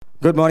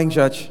Good morning,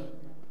 church.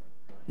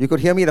 You could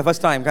hear me the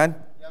first time, can?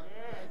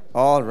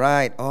 All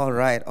right, all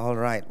right, all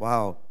right.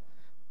 Wow.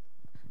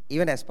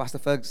 Even as Pastor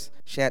Fergs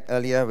shared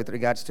earlier with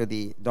regards to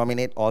the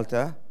Dominate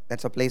altar,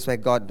 that's a place where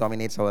God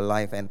dominates our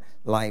life and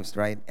lives,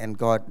 right? And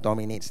God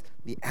dominates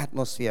the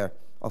atmosphere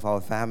of our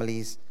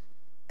families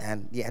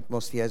and the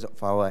atmospheres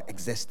of our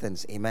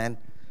existence. Amen.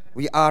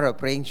 We are a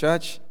praying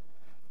church.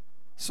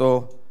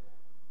 So,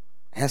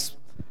 as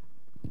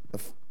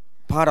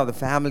part of the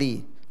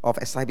family of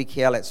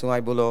SIBKL at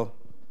Sungai Buloh,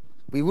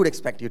 we would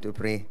expect you to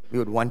pray. We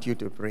would want you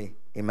to pray.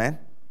 Amen.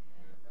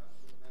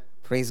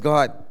 Praise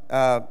God.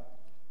 I'm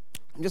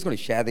just going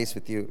to share this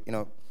with you.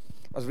 I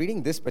was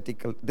reading this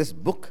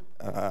book.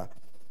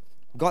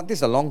 Got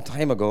this a long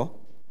time ago.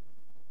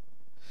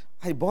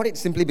 I bought it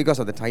simply because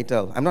of the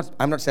title.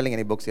 I'm not selling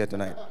any books here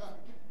tonight.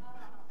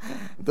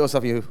 Those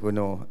of you who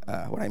know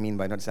what I mean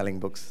by not selling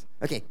books.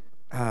 Okay.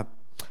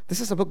 This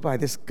is a book by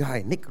this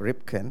guy, Nick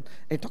Ripken.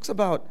 It talks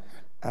about,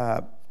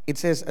 it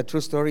says, a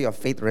true story of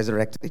faith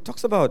resurrected. It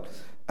talks about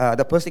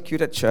the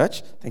persecuted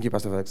church. Thank you,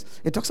 Pastor Felix.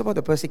 It talks about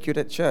the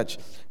persecuted church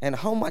and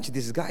how much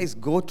these guys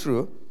go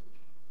through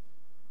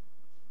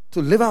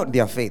to live out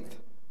their faith.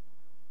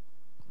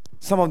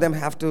 Some of them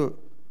have to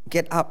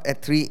get up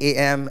at 3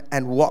 a.m.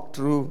 and walk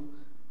for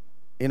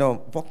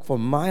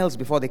miles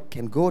before they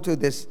can go to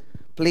this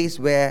place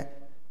where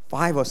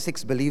 5 or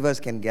 6 believers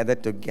can gather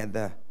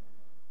together.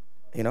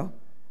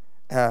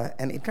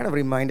 And it kind of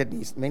reminded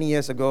me, many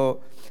years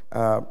ago,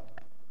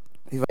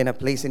 we were in a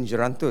place in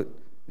Jerantut.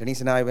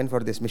 Denise and I went for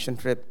this mission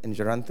trip in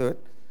Jerantut,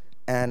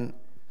 and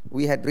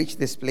we had reached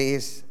this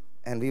place,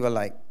 and we were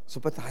like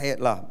super tired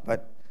lah.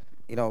 But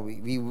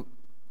we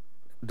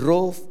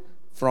drove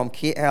from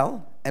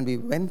KL, and we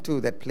went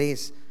to that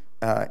place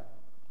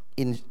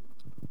in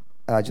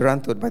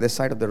Jerantut by the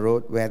side of the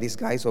road where these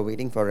guys were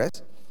waiting for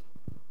us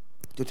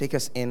to take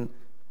us in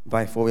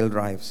by 4-wheel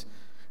drives.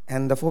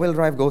 And the 4-wheel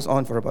drive goes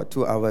on for about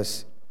 2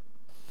 hours.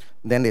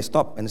 Then they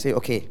stop and say,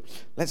 okay,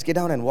 let's get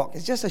down and walk.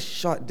 It's just a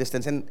short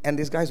distance. And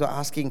these guys were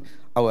asking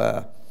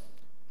our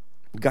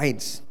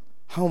guides,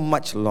 how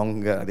much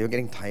longer? They were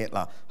getting tired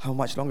lah. How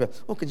much longer?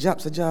 Oh, kejap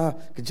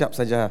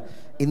saja.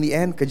 In the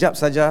end, kejap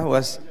saja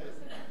was...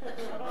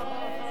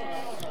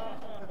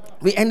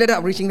 We ended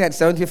up reaching that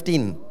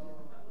 7:15.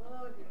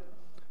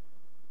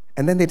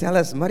 And then they tell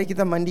us, mari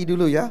kita mandi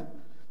dulu ya. I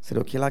said,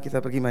 okay lah,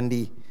 kita pergi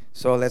mandi.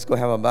 So let's go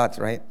have a bath,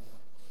 right?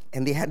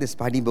 And they had this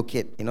padi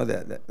bukit,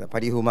 the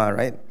padi huma,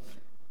 right?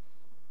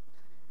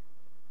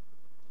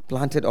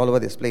 Planted all over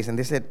this place. And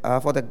they said,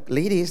 for the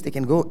ladies, they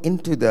can go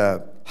into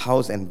the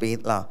house and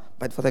bathe lah.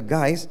 But for the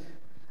guys,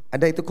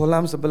 ada itu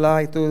kolam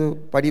sebelah itu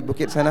padi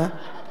bukit sana.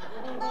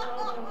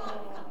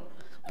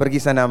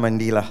 Pergi sana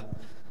mandi lah.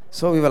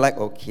 So we were like,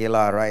 okay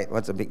lah, right?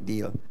 What's a big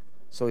deal?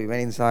 So we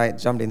went inside,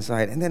 jumped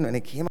inside. And then when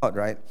it came out,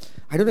 right?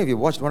 I don't know if you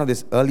watched one of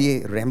these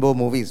early Rambo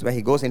movies where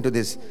he goes into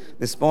this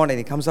pond and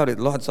he comes out with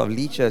lots of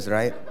leeches,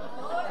 right?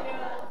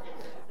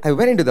 I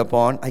went into the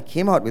pond. I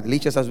came out with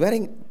leeches. I was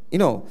wearing,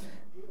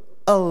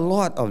 a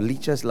lot of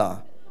leeches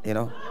lah,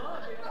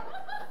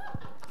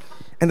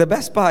 And the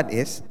best part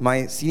is,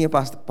 my senior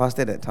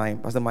pastor at that time,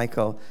 Pastor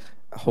Michael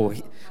Ho,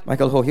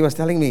 he was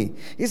telling me,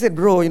 he said,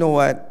 bro, you know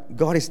what?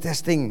 God is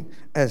testing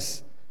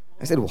us.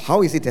 I said, well,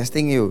 how is he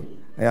testing you?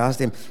 I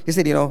asked him. He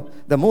said,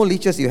 the more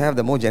leeches you have,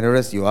 the more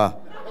generous you are.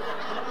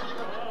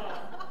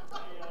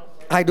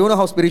 I don't know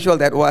how spiritual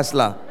that was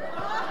lah.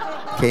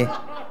 Okay?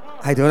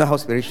 I don't know how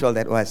spiritual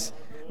that was.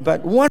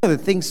 But one of the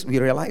things we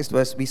realized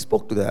was we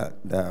spoke to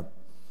the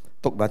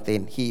Tok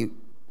Batin. He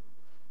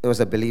was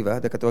a believer,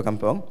 the Ketua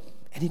Kampung,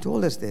 and he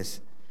told us this.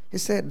 He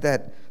said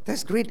that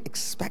there's great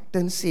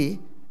expectancy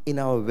in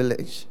our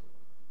village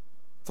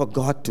for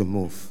God to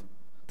move.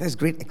 There's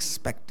great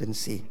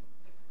expectancy.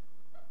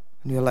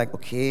 And we were like,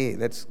 okay,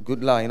 that's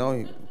good lah,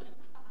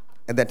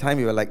 At that time,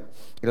 we were like,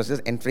 it was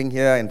just entering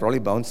here and probably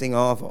bouncing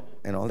off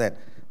and all that.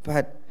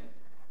 But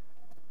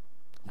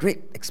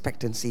great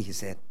expectancy, he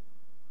said.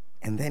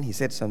 And then he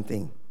said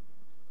something.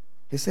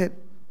 He said,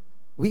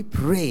 we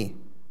pray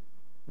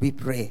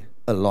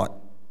a lot.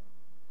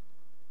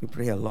 We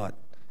pray a lot.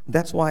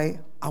 That's why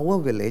our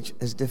village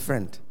is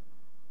different.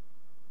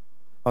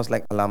 I was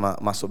like, alamak,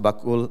 masuk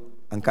bakul,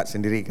 angkat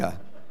sendiri kah?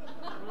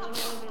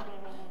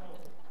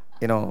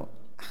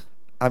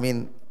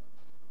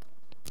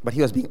 But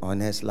he was being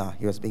honest lah.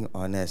 He was being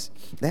honest.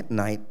 That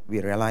night,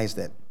 we realized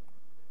that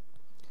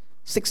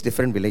 6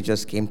 different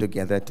villagers came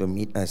together to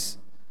meet us.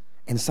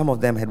 And some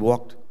of them had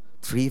walked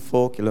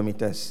 3-4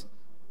 kilometers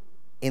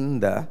in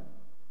the,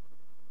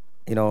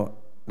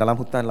 dalam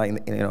hutan lah,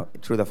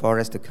 through the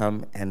forest to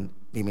come and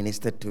be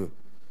ministered to.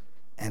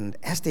 And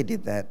as they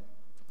did that,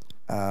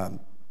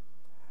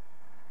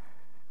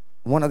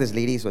 one of these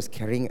ladies was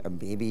carrying a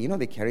baby.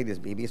 They carry these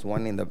babies,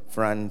 one in the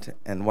front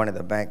and one at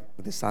the back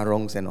with the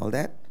sarongs and all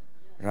that,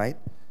 right?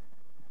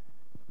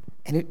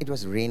 And it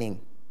was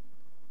raining.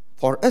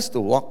 For us to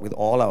walk with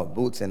all our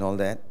boots and all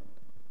that,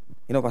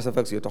 Pastor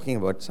Felix, you were talking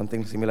about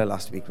something similar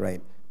last week,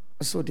 right? It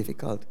was so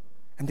difficult.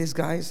 And these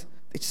guys,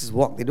 they just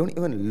walk. They don't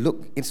even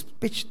look. It's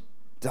pitch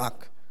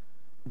dark.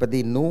 But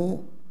they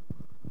know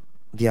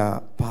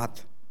their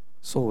path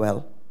so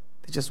well.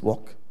 They just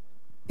walk,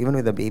 even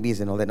with the babies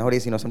and all that.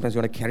 Nowadays, sometimes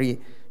you want to carry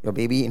your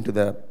baby into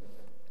the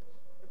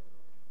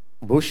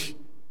bush.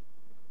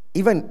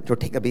 Even to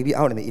take a baby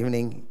out in the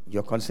evening,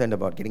 you're concerned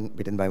about getting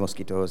bitten by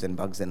mosquitoes and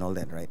bugs and all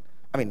that, right?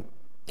 I mean,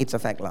 it's a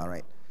fact,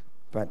 right?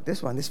 But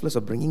this fellows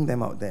were bringing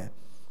them out there.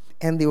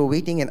 And they were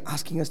waiting and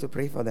asking us to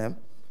pray for them.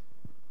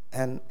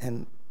 And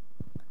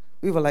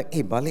we were like,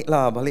 hey, balik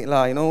lah,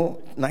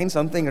 9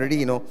 something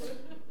already,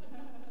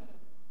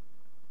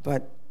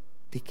 But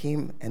they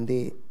came and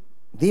they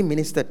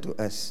ministered to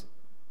us.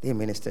 They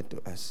ministered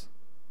to us,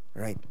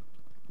 right?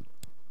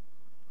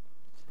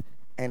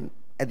 And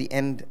at the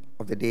end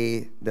of the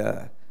day,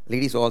 the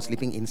ladies were all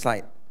sleeping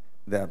inside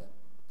the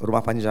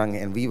Rumah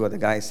Panjang, and we were the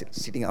guys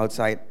sitting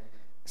outside,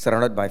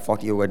 surrounded by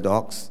 40 over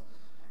dogs.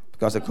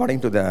 Because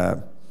according to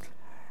the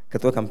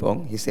Ketua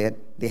Kampung, he said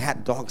they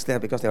had dogs there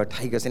because there were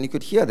tigers, and you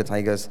could hear the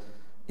tigers,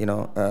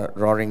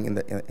 roaring in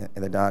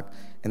the dark.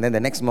 And then the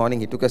next morning,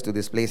 he took us to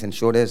this place and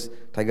showed us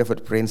tiger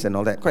footprints and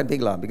all that. Quite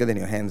big, bigger than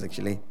your hands,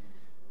 actually.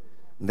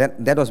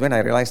 That was when I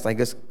realized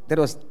tigers. That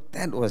was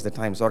the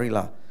time. Sorry,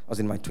 I was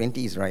in my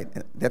 20s, right?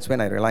 And that's when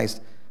I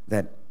realized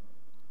that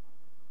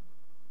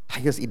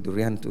tigers eat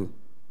durian too.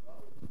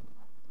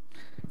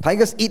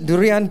 Tigers eat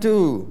durian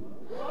too.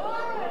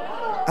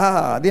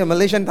 They are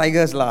Malaysian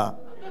tigers, lah.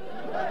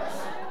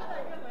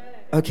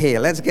 Okay,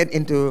 let's get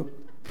into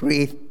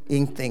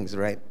praying things,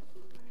 right?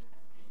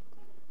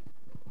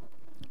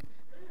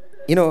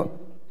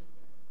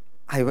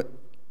 I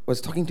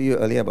was talking to you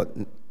earlier about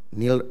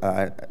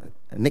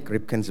Nick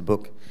Ripken's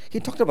book. He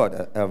talked about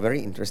a very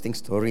interesting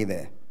story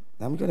there.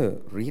 Now I'm going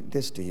to read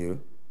this to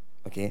you,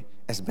 okay,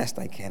 as best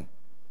I can.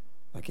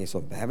 Okay,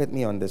 so bear with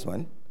me on this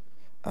one.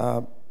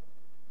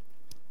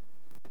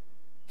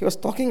 He was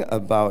talking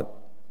about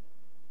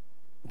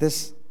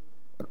this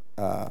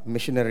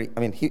missionary. I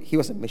mean, he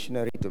was a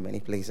missionary to many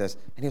places,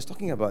 and he was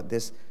talking about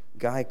this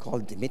guy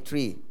called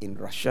Dmitry in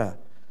Russia.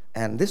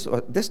 And this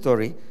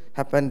story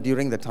happened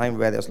during the time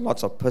where there was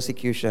lots of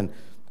persecution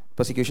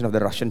of the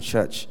Russian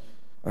church,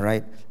 all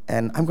right?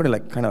 And I'm going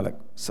to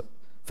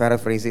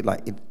paraphrase it.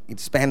 Like it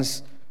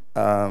spans,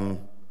 I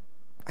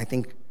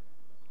think,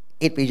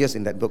 8 pages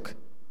in that book.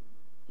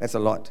 That's a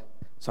lot.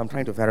 So I'm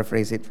trying to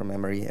paraphrase it from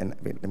memory, and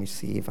let me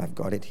see if I've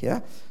got it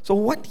here. So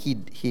what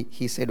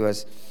he said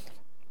was,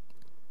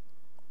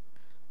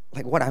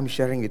 like what I'm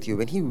sharing with you,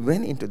 when he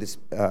went into this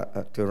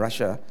to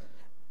Russia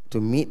to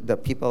meet the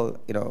people,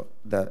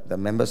 the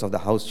members of the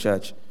house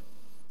church,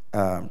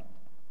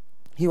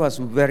 he was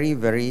very,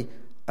 very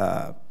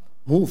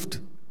moved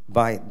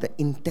by the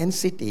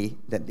intensity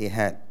that they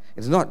had.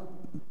 It's not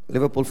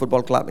Liverpool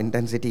Football Club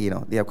intensity,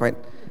 they are quite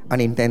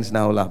unintense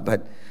now,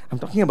 but I'm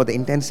talking about the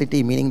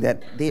intensity, meaning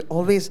that they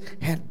always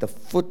had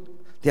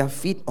their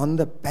feet on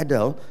the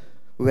pedal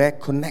where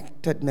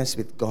connectedness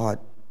with God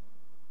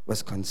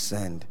was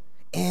concerned.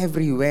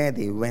 Everywhere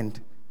they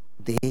went,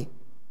 they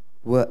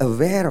were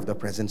aware of the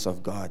presence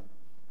of God.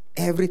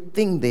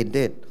 Everything they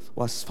did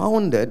was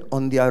founded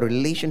on their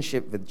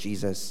relationship with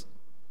Jesus.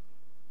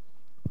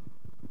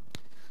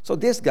 So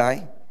this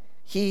guy,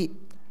 he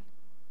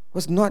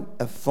was not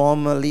a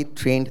formally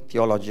trained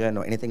theologian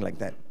or anything like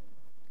that.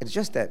 It's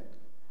just that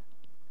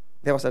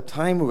there was a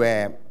time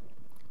where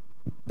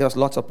there was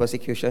lots of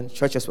persecution,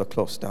 churches were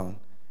closed down,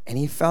 and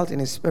he felt in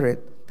his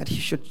spirit that he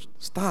should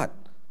start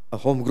a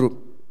home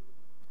group.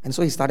 And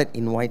so he started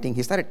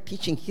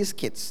teaching his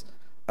kids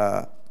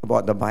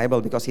about the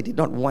Bible, because he did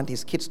not want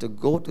his kids to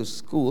go to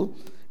school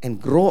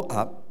and grow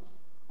up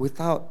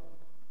without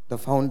the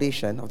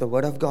foundation of the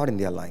Word of God in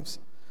their lives.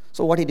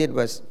 So what he did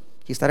was,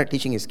 he started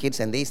teaching his kids,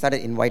 and they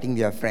started inviting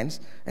their friends,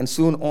 and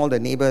soon all the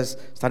neighbors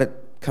started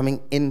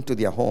coming into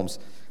their homes.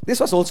 This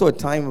was also a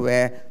time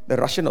where the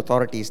Russian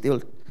authorities, they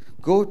will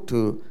go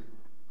to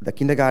the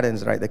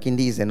kindergartens, right, the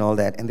kindies and all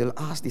that, and they'll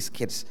ask these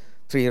kids,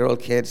 3-year-old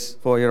kids,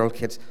 4-year-old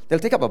kids, they'll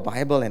take up a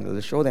Bible and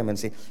they'll show them and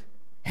say,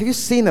 have you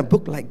seen a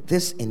book like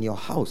this in your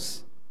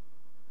house?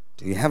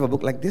 Do you have a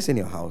book like this in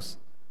your house?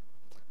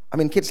 I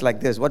mean, kids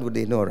like this, what would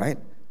they know, right?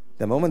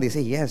 The moment they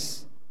say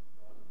yes,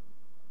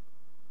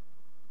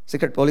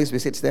 secret police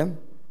visits them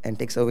and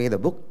takes away the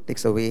book,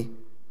 takes away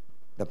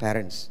the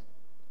parents.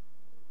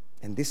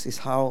 And this is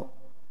how,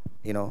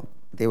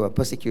 they were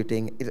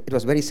persecuting. It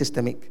was very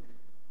systemic,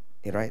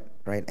 right?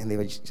 And they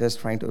were just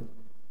trying to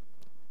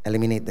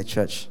eliminate the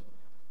church.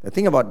 The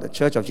thing about the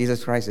Church of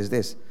Jesus Christ is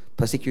this: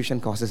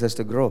 persecution causes us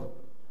to grow.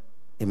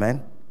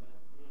 Amen?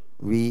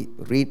 We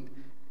read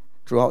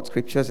throughout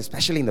scriptures,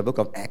 especially in the book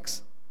of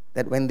Acts,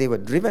 that when they were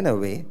driven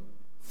away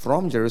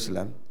from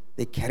Jerusalem,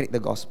 they carried the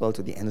gospel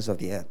to the ends of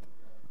the earth,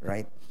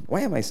 right?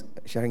 Why am I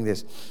sharing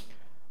this?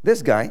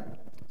 This guy,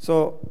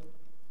 so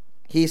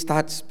he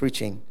starts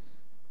preaching.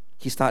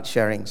 He starts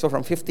sharing. So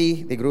from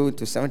 50, they grew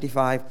to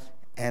 75,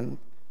 and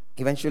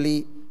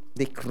eventually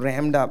they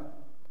crammed up,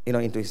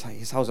 into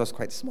his house was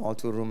quite small,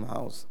 2-room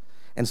house.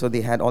 And so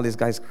they had all these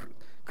guys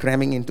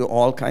cramming into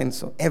all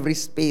kinds of every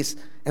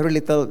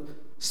little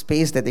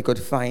space that they could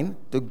find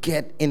to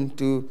get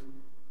into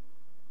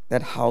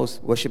that house,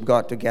 worship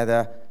God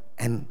together,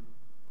 and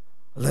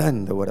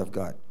Learn the word of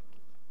God.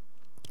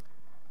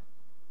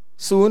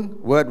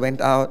 Soon, word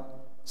went out.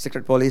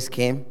 Secret police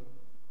came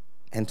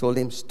and told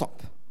him,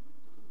 stop.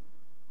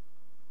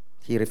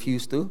 He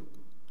refused to.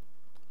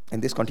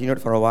 And this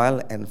continued for a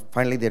while, and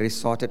finally they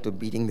resorted to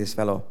beating this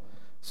fellow.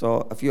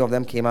 So a few of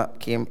them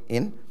came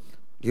in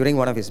during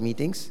one of his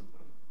meetings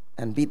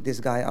and beat this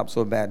guy up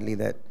so badly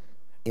that,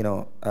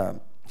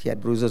 he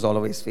had bruises all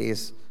over his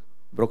face,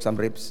 broke some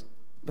ribs,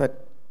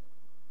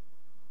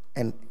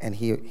 and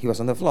he was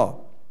on the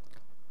floor.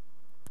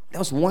 There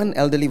was one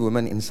elderly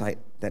woman inside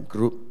that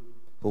group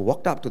who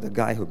walked up to the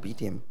guy who beat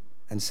him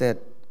and said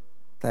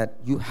that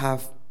you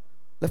have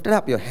lifted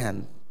up your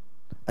hand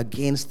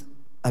against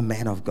a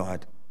man of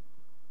God.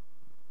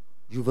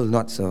 You will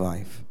not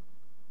survive.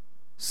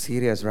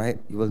 Serious, right?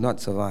 You will not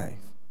survive.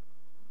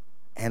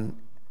 And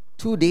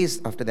 2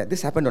 days after that,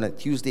 this happened on a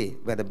Tuesday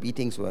where the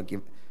beatings were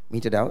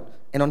meted out.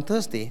 And on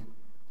Thursday,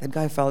 that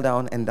guy fell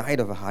down and died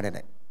of a heart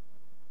attack.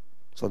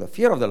 So the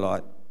fear of the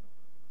Lord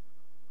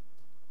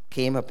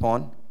came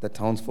upon the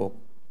townsfolk.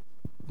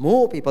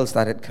 More people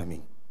started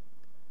coming.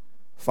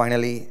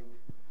 Finally,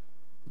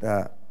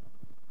 the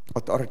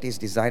authorities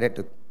decided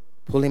to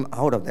pull him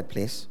out of that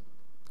place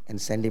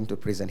and send him to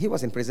prison. He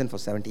was in prison for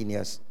 17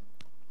 years,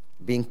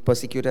 being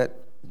persecuted,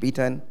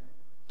 beaten,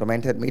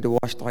 tormented, made to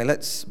wash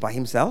toilets by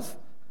himself,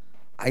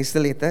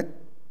 isolated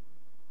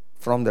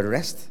from the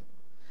rest,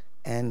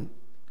 and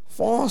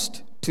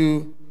forced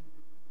to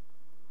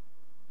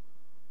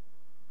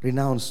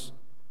renounce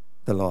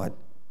the Lord.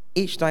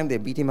 Each time they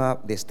beat him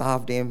up, they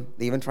starved him,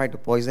 they even tried to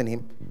poison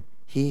him,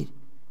 he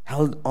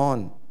held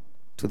on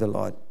to the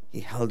Lord.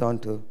 He held on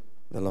to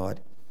the Lord.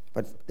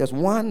 But there's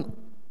one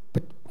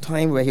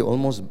time where he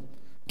almost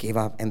gave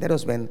up, and that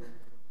was when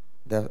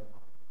the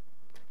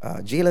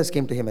jailers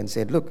came to him and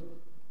said, look,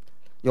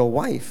 your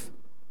wife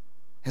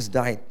has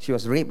died. She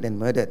was raped and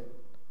murdered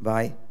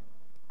by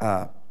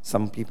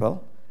some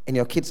people, and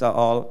your kids are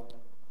all,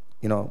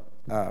 they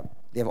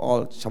have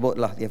all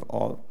shabotlah, they have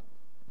all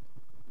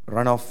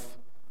run off,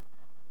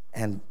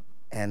 and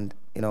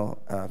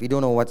we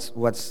don't know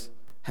what's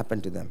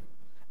happened to them.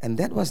 And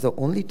that was the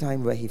only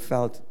time where he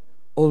felt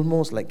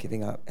almost like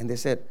giving up. And they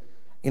said,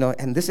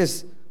 and this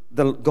is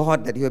the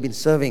God that you have been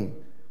serving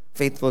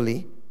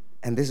faithfully,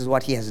 and this is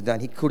what he has done.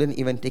 He couldn't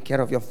even take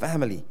care of your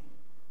family.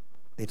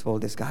 They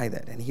told this guy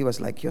that, and he was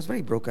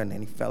very broken,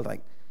 and he felt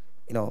like,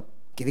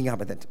 giving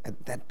up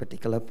at that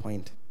particular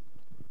point.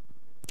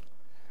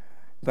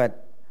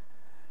 But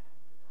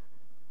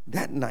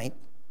that night,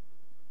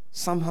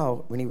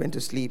 somehow, when he went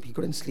to sleep, he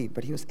couldn't sleep,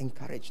 but he was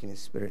encouraged in his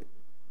spirit.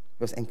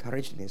 He was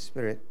encouraged in his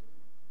spirit.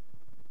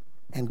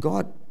 And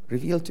God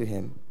revealed to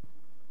him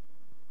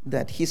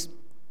that his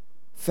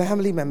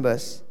family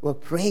members were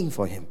praying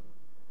for him.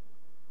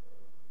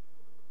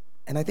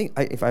 And I think,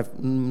 if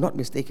I'm not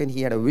mistaken,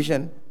 he had a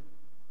vision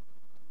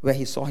where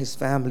he saw his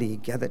family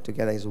gathered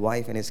together, his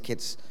wife and his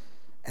kids,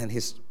 and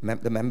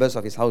the members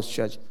of his house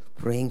church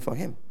praying for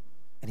him.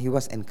 And he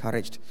was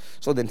encouraged.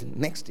 So the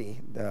next day,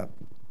 the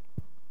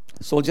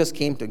soldiers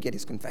came to get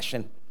his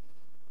confession,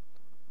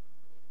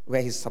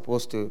 where he's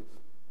supposed to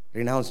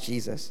renounce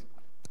Jesus.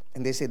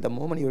 And they said, the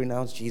moment you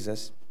renounce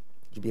Jesus,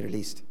 you'll be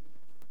released.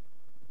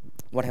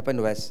 What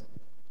happened was,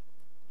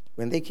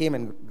 when they came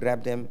and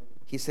grabbed him,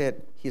 he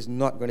said he's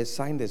not going to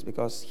sign this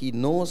because he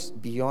knows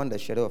beyond a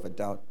shadow of a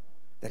doubt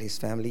that his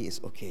family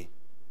is okay.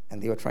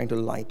 And they were trying to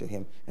lie to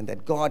him, and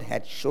that God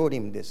had showed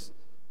him this.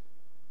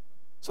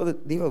 So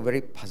that they were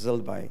very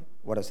puzzled by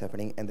what was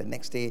happening. And the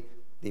next day,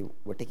 they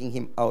were taking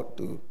him out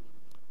to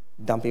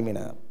dump him in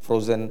a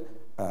frozen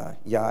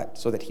yard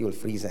so that he will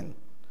freeze and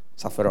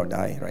suffer or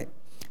die, right?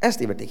 As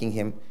they were taking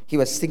him, he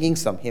was singing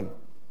some hymn.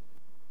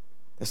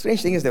 The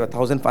strange thing is there were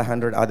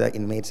 1,500 other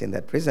inmates in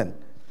that prison.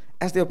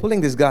 As they were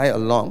pulling this guy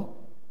along,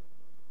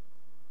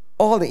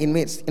 all the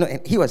inmates,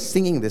 and he was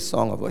singing this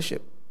song of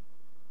worship,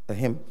 the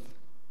hymn,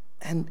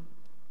 and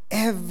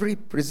every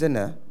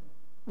prisoner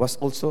was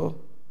also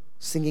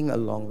singing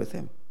along with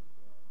him.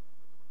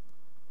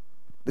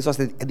 This was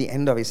at the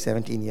end of his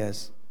 17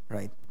 years,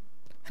 right?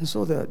 And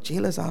so the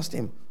jailers asked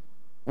him,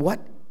 what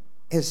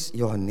is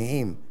your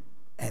name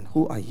and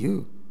who are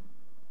you?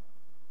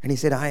 And he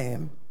said, I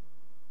am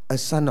a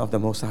son of the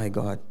Most High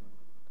God.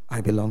 I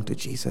belong to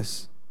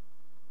Jesus.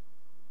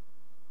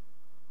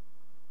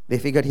 They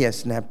figured he had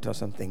snapped or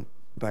something.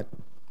 But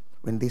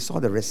when they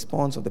saw the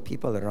response of the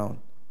people around,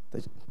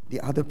 the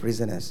other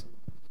prisoners,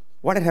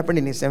 what had happened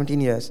in his 17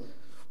 years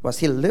was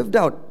he lived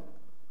out.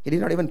 He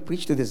did not even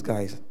preach to these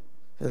guys.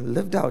 He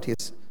lived out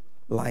his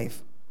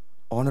life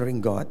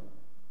honoring God.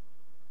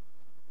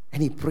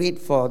 And he prayed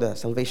for the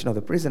salvation of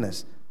the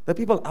prisoners. The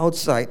people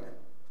outside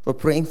were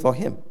praying for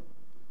him.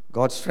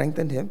 God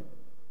strengthened him.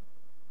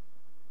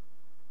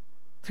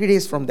 3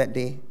 days from that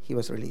day, he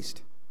was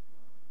released.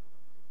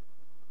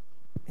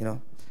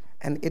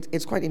 And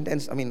it's quite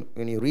intense. I mean,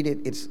 when you read it,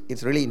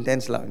 it's really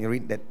intense when you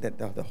read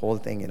the whole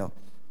thing,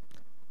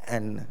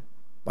 And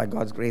by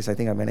God's grace, I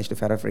think I managed to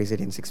paraphrase it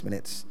in 6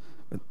 minutes.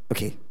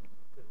 Okay.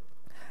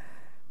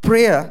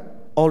 Prayer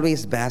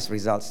always bears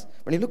results.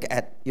 When you look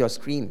at your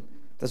screen,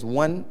 There's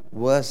one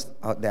verse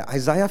out there,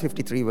 Isaiah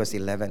 53, verse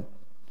 11.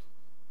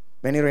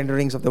 Many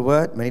renderings of the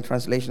word, many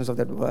translations of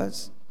that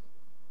verse.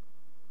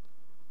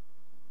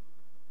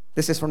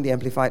 This is from the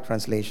Amplified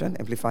translation,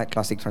 Amplified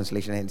Classic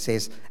Translation, and it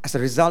says, as a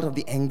result of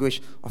the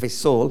anguish of his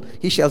soul,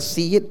 he shall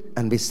see it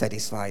and be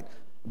satisfied.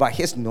 By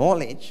his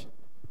knowledge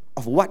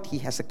of what he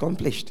has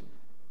accomplished,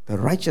 the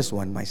righteous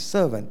one, my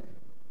servant,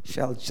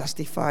 shall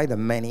justify the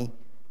many,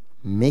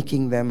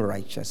 making them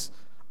righteous,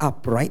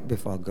 upright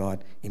before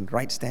God, in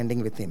right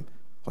standing with him.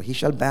 For he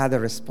shall bear the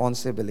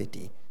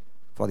responsibility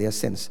for their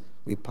sins.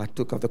 We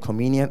partook of the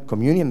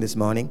communion this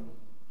morning,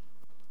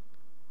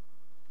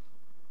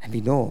 and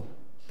we know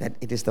that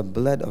it is the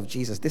blood of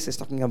Jesus. This is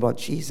talking about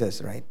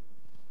Jesus, right?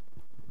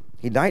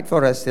 He died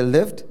for us. He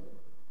lived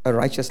a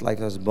righteous life.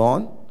 He was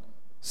born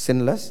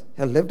sinless.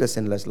 He lived a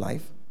sinless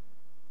life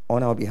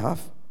on our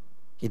behalf.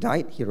 He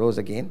died. He rose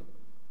again.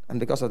 And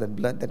because of that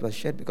blood that was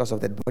shed, because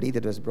of that body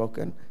that was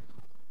broken,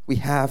 we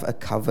have a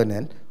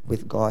covenant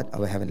with God,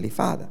 our Heavenly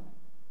Father,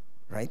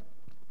 right?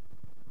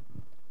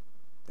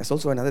 That's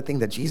also another thing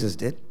that Jesus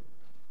did.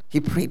 He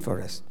prayed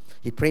for us.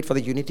 He prayed for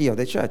the unity of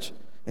the church.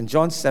 In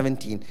John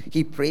 17,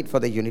 he prayed for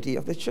the unity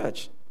of the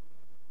church.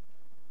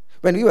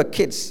 When we were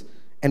kids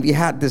and we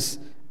had this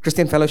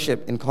Christian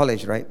fellowship in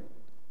college, right?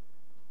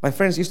 My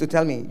friends used to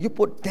tell me, you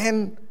put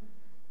 10,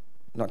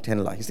 not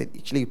 10 lah. He said,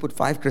 actually, you put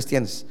 5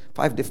 Christians,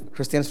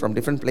 Christians from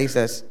different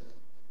places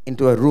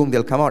into a room,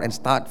 they'll come out and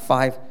start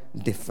 5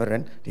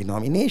 different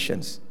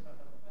denominations.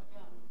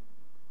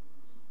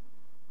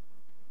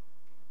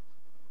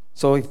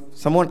 So if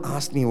someone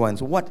asked me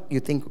once, what you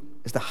think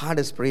is the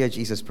hardest prayer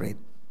Jesus prayed?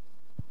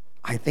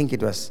 I think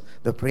it was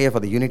the prayer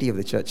for the unity of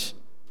the church,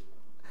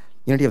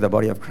 unity of the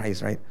body of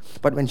Christ, right?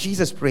 But when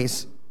Jesus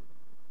prays,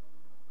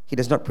 he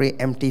does not pray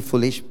empty,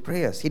 foolish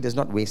prayers. He does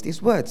not waste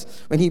his words.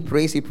 When he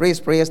prays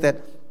prayers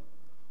that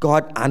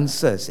God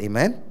answers.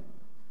 Amen?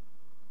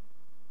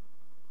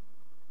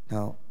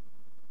 Now,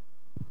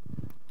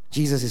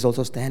 Jesus is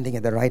also standing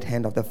at the right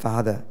hand of the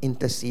Father,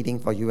 interceding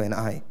for you and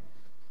I.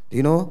 Do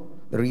you know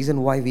the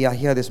reason why we are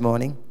here this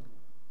morning?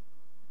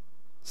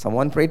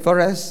 Someone prayed for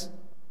us.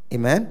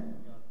 Amen?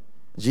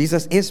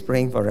 Jesus is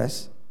praying for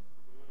us.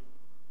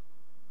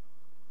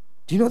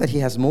 Do you know that he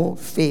has more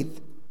faith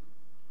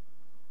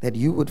that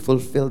you would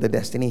fulfill the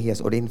destiny he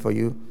has ordained for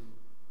you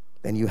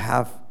than you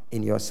have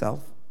in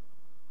yourself?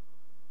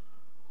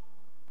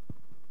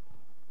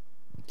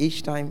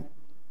 Each time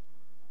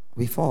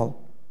we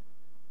fall,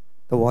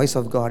 the voice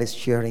of God is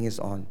cheering us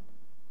on,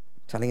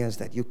 telling us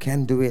that you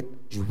can do it,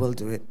 you will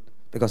do it,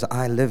 because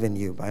I live in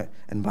you,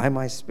 and by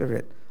my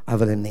Spirit, I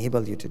will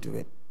enable you to do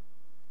it.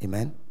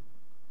 Amen?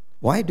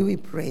 Why do we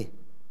pray?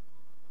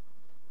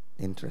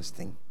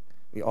 Interesting.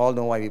 We all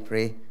know why we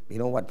pray. We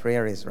know what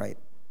prayer is, right?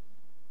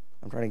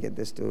 I'm trying to get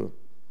this to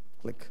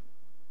click.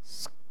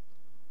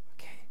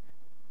 Okay.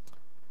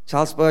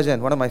 Charles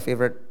Spurgeon, one of my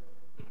favorite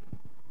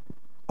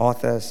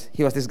authors.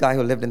 He was this guy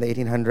who lived in the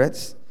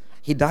 1800s.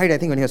 He died, I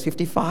think, when he was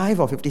 55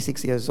 or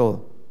 56 years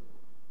old.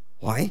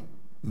 Why?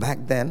 Back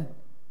then,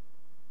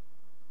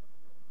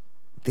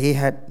 they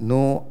had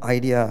no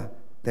idea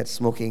that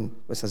smoking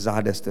was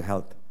hazardous to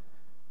health.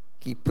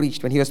 He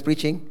preached. When he was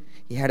preaching,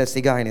 he had a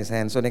cigar in his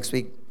hand. So next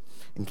week,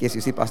 in case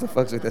you see Pastor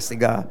Fergus with a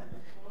cigar,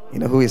 you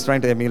know who he's trying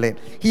to emulate.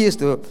 He used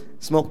to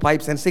smoke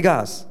pipes and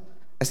cigars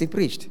as he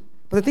preached.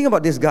 But the thing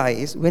about this guy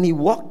is, when he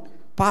walked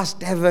past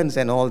taverns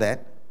and all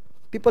that,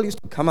 people used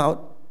to come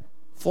out,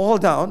 fall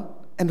down,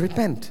 and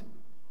repent.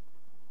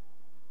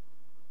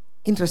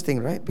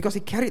 Interesting, right? Because he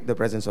carried the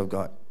presence of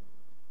God.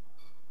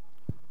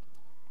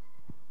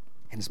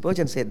 And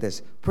Spurgeon said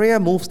this, prayer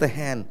moves the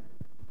hand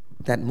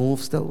that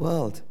moves the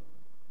world.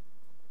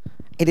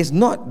 It is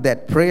not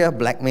that prayer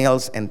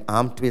blackmails and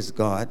arm twists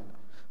God,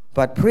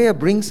 but prayer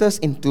brings us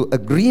into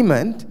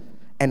agreement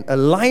and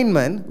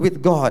alignment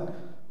with God.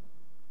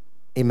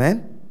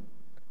 Amen?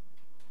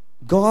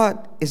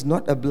 God is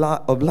not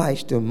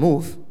obliged to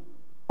move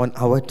on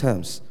our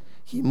terms.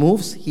 He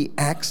moves, he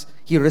acts,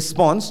 he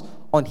responds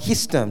on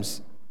his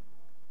terms.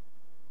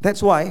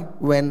 That's why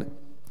when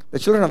the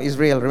children of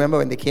Israel, remember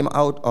when they came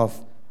out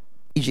of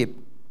Egypt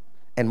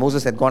and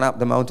Moses had gone up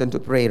the mountain to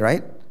pray,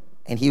 right?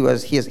 And he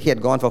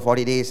had gone for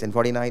 40 days and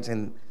 40 nights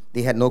and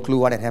they had no clue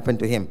what had happened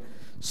to him.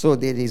 So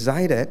they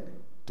decided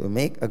to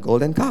make a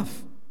golden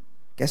calf.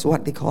 Guess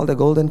what they called the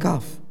golden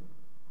calf?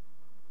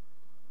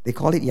 They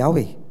called it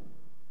Yahweh.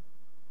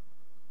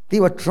 They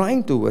were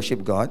trying to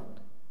worship God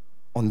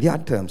on their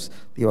terms.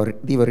 They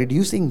were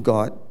reducing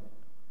God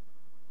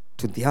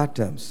to their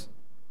terms.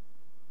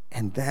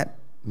 And that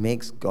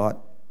makes God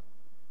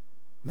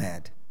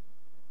mad.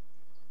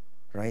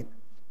 Right?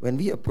 When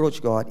we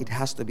approach God, it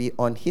has to be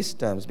on his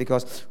terms,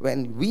 because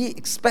when we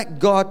expect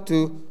God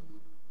to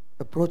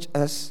approach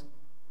us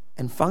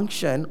and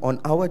function on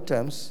our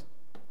terms,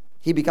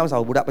 he becomes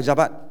our budak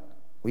pejabat.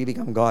 We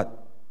become God.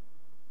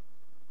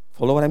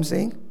 Follow what I'm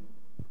saying?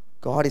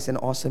 God is an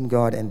awesome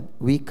God, and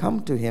we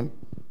come to him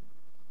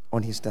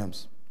on his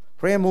terms.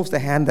 Prayer moves the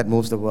hand that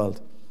moves the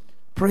world.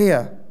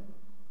 Prayer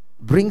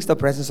brings the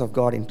presence of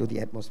God into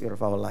the atmosphere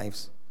of our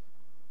lives.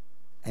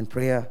 And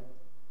prayer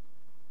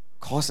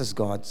causes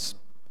God's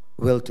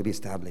will to be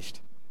established.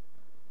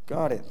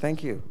 Got it.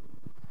 Thank you.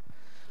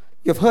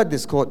 You've heard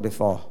this quote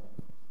before.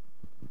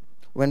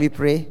 When we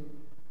pray,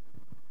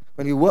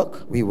 when we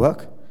work, we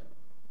work.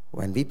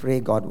 When we pray,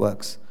 God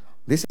works.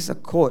 This is a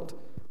quote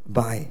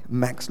by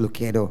Max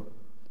Lucado.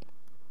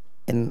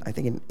 I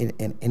think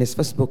in his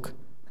first book,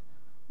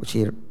 which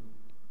he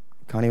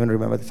can't even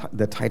remember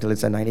the title,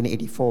 it's a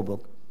 1984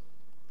 book.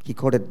 He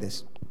quoted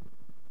this.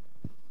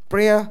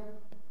 Prayer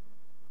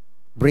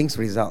brings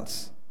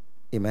results.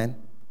 Amen.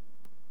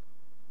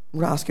 I'm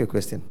going to ask you a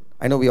question.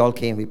 I know we all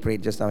came, we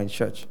prayed just now in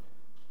church.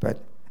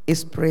 But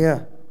is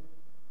prayer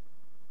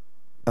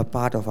a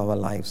part of our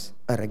lives,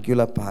 a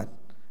regular part?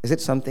 Is it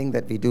something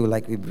that we do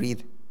like we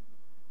breathe?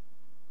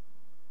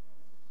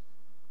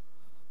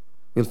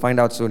 We'll find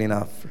out soon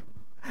enough.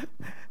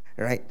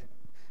 Right?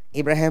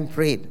 Abraham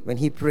prayed. When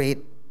he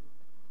prayed,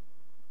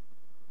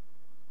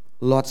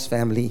 Lot's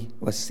family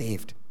was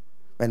saved.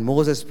 When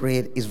Moses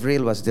prayed,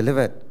 Israel was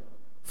delivered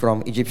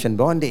from Egyptian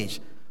bondage.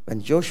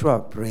 When Joshua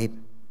prayed,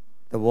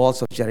 the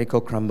walls of Jericho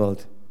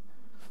crumbled.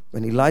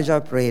 When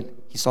Elijah prayed,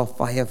 he saw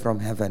fire from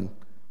heaven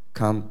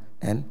come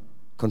and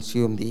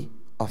consume the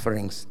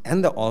offerings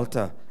and the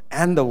altar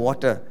and the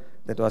water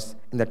that was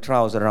in the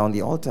troughs around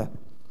the altar.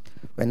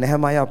 When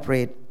Nehemiah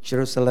prayed,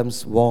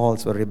 Jerusalem's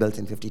walls were rebuilt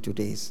in 52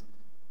 days.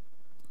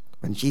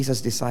 When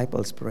Jesus'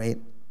 disciples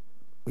prayed,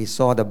 we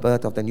saw the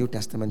birth of the New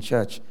Testament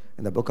church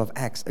in the book of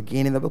Acts.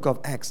 Again, in the book of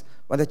Acts,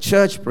 when the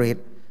church prayed,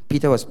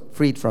 Peter was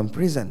freed from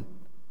prison.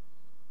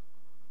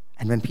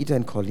 And when Peter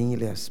and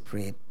Cornelius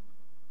prayed,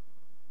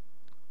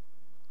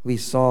 we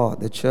saw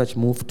the church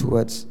move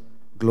towards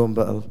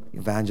global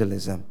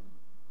evangelism.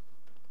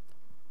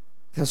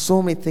 There are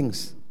so many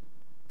things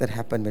that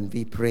happen when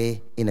we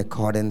pray in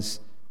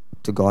accordance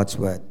to God's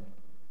word.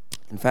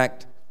 In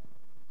fact,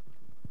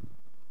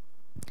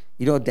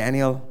 you know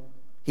Daniel,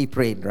 he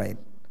prayed, right?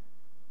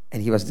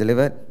 And he was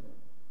delivered.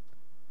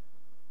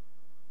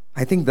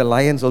 I think the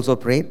lions also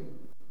prayed.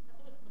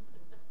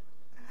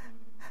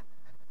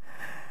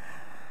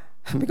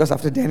 Because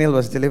after Daniel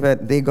was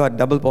delivered, they got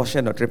double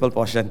portion or triple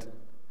portion.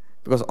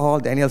 Because all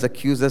Daniel's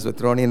accusers were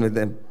thrown in with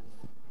them.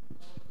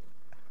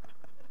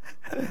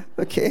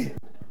 Okay.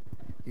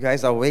 You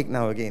guys are awake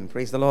now again.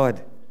 Praise the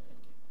Lord.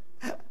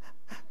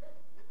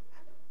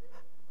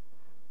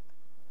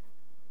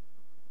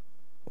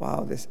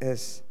 Wow,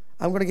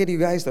 I'm going to get you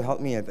guys to help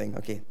me, I think.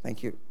 Okay,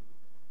 thank you.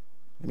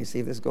 Let me see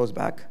if this goes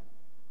back.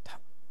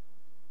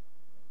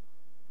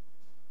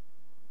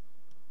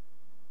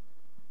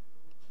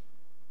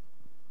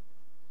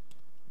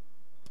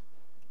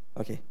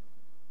 Okay.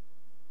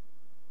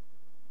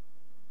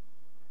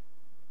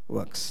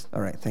 Works.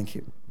 All right, thank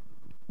you.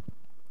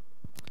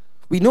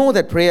 We know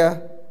that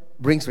prayer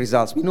brings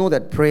results. We know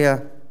that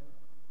prayer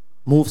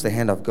moves the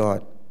hand of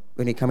God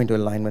when we come into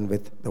alignment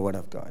with the Word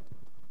of God.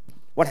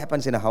 What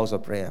happens in a house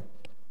of prayer?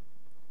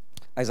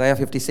 Isaiah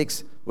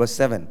 56, verse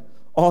 7.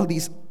 All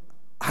these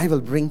I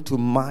will bring to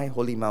my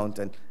holy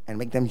mountain and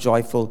make them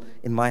joyful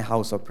in my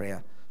house of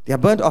prayer. Their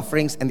burnt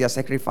offerings and their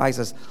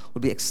sacrifices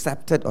will be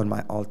accepted on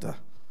my altar.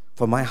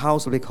 For my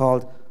house will be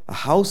called a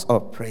house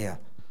of prayer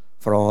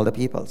for all the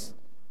peoples.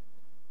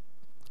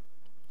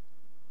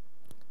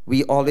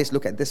 We always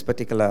look at this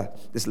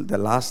the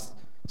last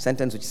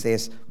sentence which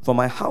says, for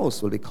my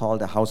house will be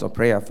called a house of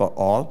prayer for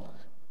all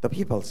the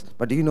peoples.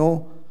 But do you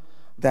know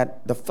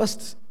that the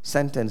first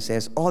sentence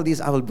says, all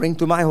these I will bring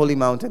to my holy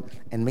mountain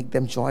and make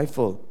them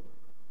joyful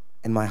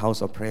in my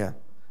house of prayer.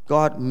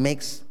 God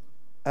makes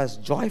us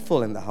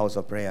joyful in the house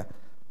of prayer.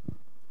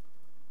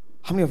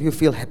 How many of you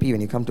feel happy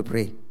when you come to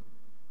pray?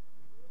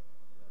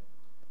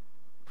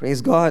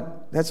 Praise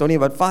God. That's only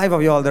about 5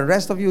 of you all. The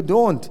rest of you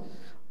don't.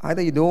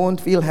 Either you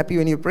don't feel happy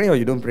when you pray or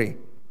you don't pray.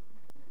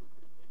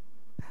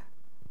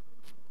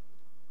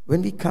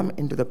 When we come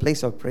into the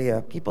place of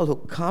prayer, people who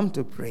come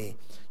to pray,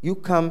 you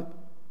come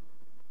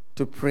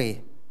to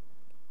pray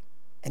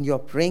and you're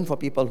praying for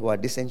people who are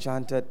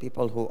disenchanted,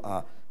 people who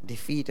are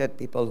defeated,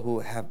 people who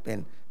have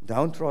been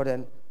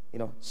downtrodden.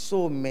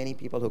 So many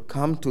people who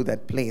come to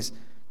that place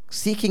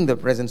seeking the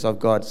presence of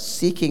God,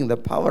 seeking the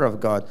power of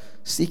God,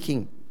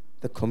 seeking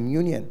the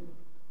communion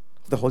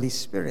of the Holy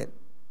Spirit.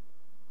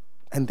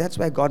 And that's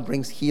why God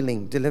brings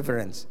healing,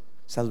 deliverance,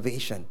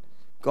 salvation.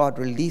 God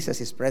releases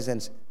His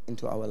presence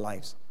into our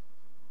lives.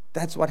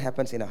 That's what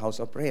happens in a house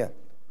of prayer.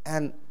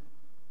 And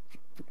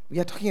we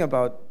are talking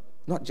about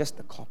not just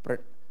the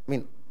corporate.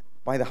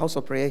 By the house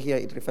of prayer here,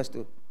 it refers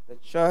to the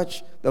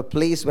church, the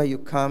place where you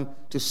come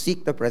to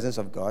seek the presence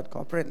of God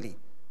corporately.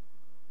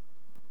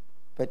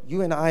 But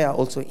you and I are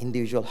also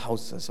individual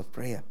houses of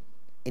prayer,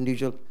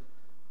 individual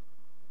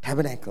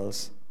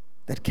tabernacles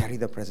that carry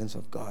the presence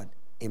of God.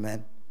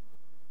 Amen.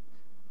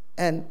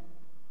 And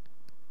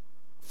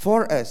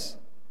for us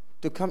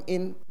to come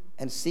in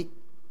and seek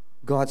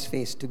God's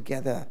face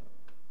together,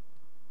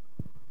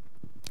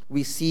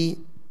 we see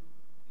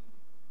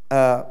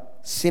a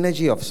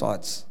synergy of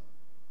sorts.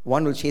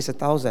 1 will chase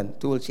 1,000,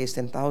 2 will chase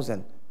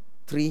 10,000,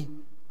 3,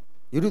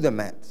 you do the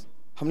math.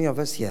 How many of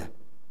us here?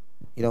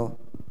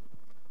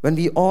 When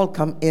we all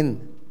come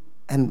in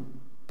and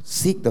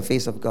seek the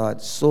face of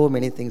God, so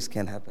many things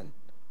can happen.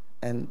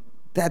 And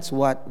that's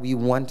what we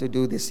want to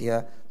do this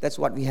year. That's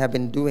what we have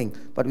been doing.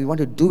 But we want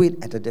to do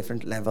it at a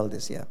different level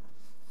this year.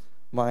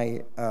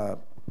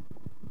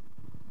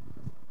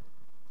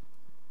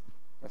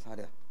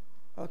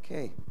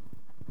 Okay.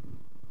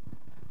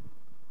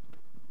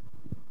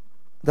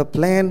 The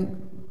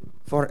plan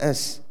for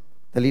us,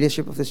 the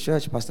leadership of this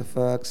church, Pastor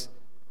Fergus,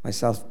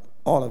 myself,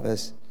 all of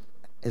us,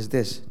 is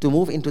this: to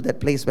move into that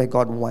place where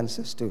God wants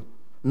us to.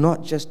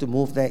 Not just to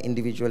move there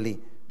individually,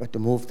 but to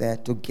move there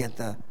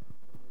together.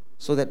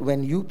 So that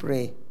when we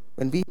pray,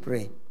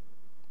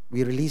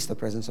 we release the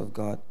presence of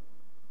God.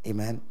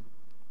 Amen.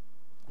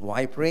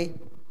 Why pray?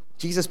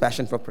 Jesus'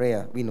 passion for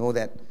prayer. We know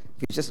that.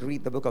 If you just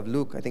read the book of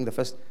Luke, I think the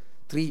first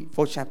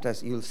 3-4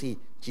 chapters, you'll see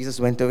Jesus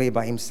went away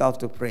by himself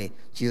to pray.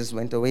 Jesus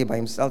went away by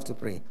himself to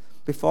pray.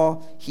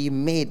 Before he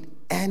made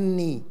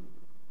any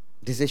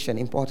decision,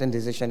 important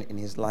decision in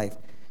his life,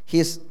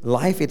 his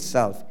life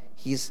itself,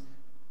 his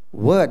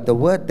word, the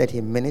word that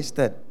he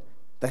ministered,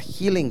 the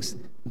healings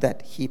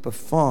that he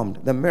performed,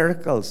 the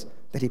miracles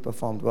that he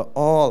performed were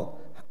all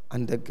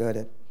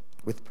undergirded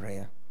with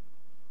prayer.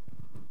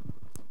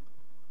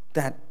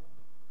 That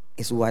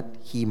is what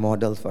he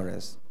modeled for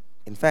us.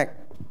 In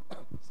fact,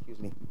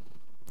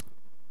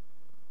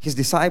 his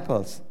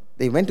disciples,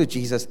 they went to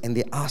Jesus and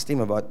they asked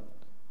him about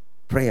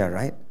prayer,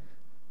 right?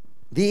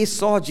 They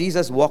saw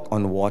Jesus walk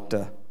on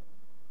water.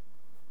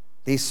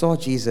 They saw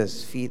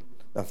Jesus feed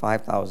the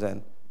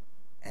 5,000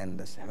 and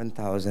the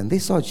 7,000. They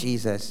saw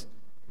Jesus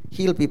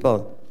heal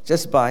people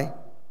just by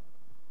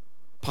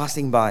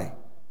passing by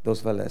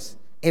those fellas.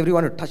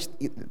 Everyone who touched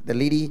the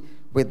lady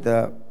with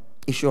the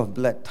issue of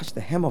blood touched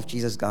the hem of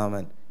Jesus'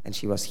 garment and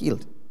she was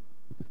healed.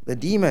 The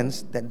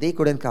demons that they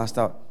couldn't cast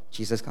out,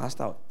 Jesus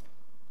cast out.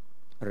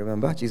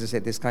 Remember, Jesus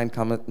said, "This kind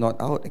cometh not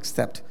out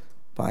except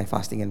by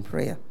fasting and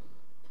prayer."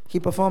 He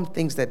performed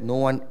things that no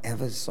one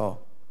ever saw.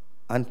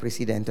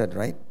 Unprecedented,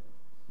 right?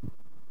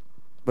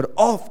 But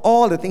of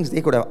all the things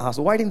they could have asked,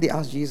 why didn't they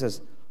ask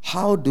Jesus,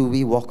 how do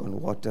we walk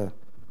on water?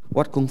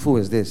 What kung fu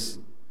is this?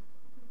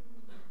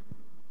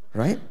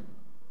 Right?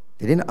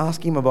 They didn't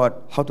ask him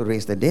about how to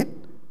raise the dead.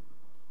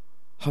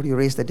 How do you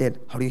raise the dead?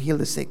 How do you heal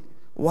the sick?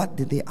 What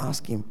did they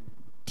ask him?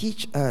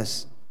 Teach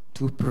us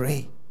to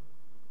pray.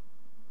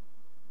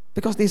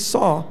 Because they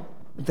saw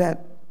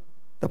that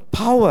the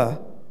power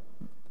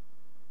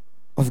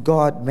of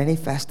God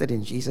manifested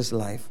in Jesus'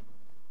 life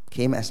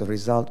came as a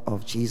result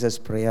of Jesus'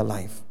 prayer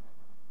life.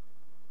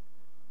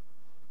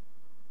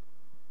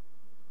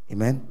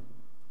 Amen.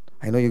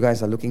 I know you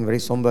guys are looking very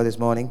somber this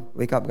morning.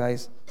 Wake up,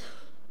 guys.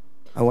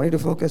 I want you to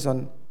focus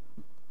on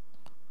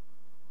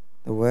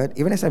the word.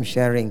 Even as I'm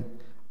sharing,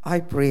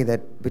 I pray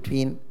that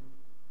between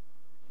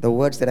the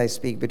words that I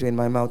speak, between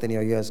my mouth and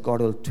your ears,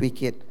 God will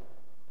tweak it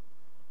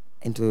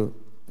into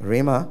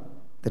rhema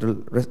that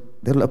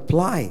will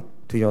apply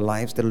to your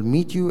lives, that will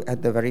meet you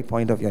at the very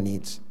point of your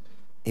needs.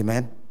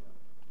 Amen.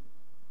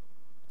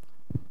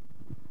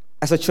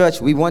 As a church,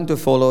 we want to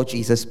follow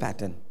Jesus'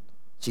 pattern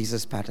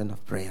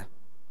of prayer.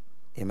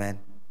 Amen.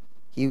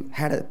 He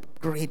had a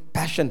great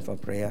passion for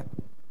prayer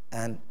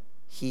and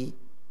he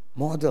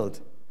modeled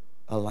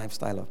a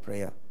lifestyle of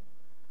prayer.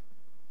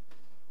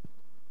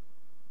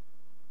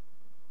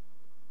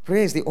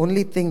 Prayer is the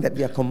only thing that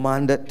we are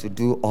commanded to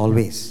do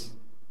always.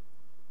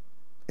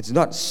 It's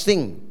not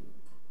sing.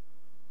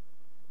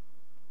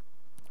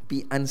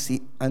 Be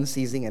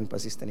unceasing and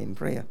persistent in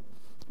prayer.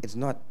 It's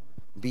not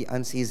be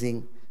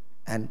unceasing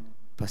and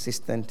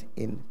persistent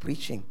in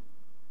preaching.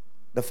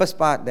 The first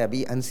part there,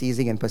 be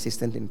unceasing and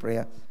persistent in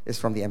prayer, is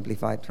from the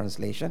Amplified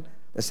Translation.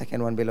 The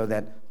second one below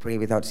that, pray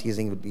without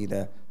ceasing, would be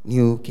the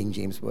New King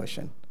James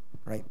Version.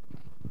 Right?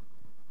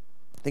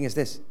 The thing is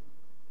this.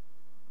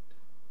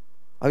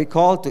 Are we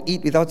called to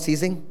eat without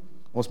ceasing?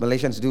 Most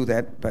Malaysians do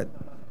that, but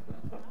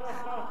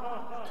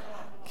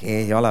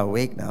okay, y'all are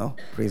awake now.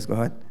 Praise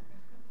God.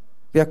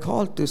 We are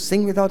called to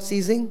sing without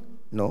ceasing?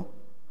 No.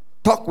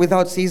 Talk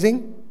without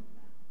ceasing?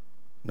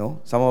 No.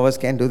 Some of us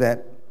can't do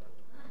that.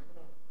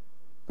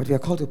 But we are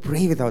called to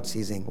pray without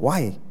ceasing.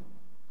 Why?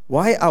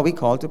 Why are we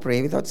called to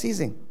pray without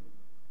ceasing?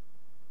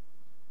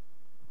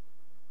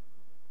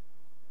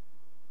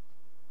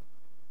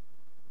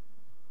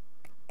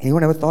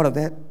 Anyone ever thought of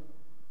that?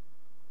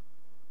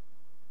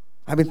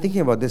 I've been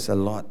thinking about this a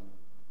lot.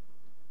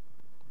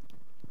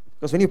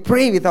 Because when you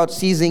pray without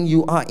ceasing,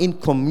 you are in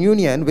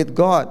communion with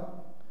God.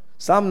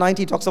 Psalm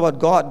 90 talks about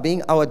God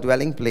being our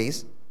dwelling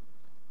place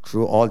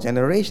through all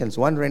generations.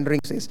 One rendering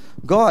says,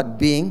 God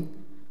being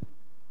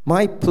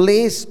my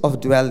place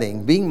of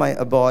dwelling, being my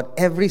abode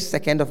every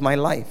second of my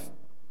life.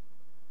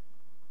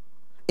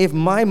 If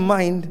my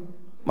mind,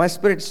 my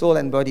spirit, soul,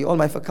 and body, all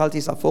my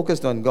faculties are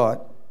focused on God,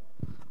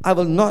 I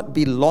will not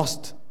be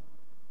lost.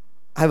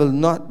 I will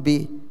not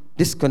be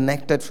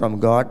disconnected from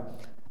God.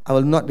 I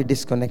will not be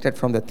disconnected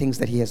from the things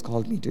that He has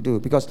called me to do.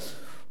 Because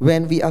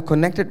when we are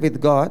connected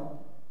with God,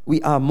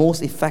 we are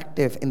most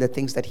effective in the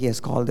things that He has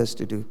called us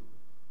to do.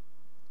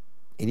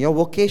 In your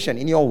vocation,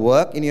 in your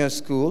work, in your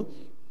school,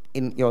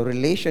 in your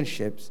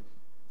relationships,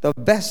 the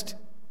best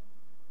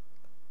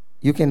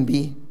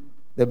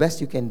the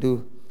best you can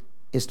do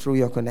is through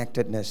your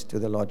connectedness to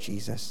the Lord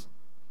Jesus.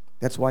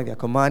 That's why we are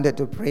commanded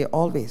to pray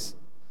always.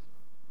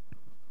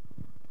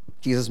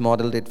 Jesus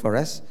modeled it for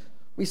us.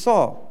 We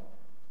saw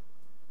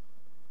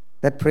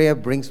that prayer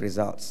brings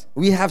results.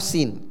 We have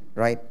seen,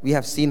 right? We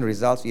have seen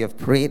results. We have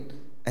prayed,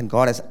 and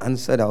God has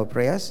answered our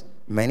prayers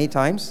many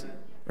times,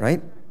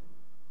 right?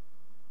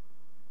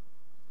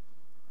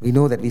 We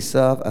know that we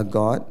serve a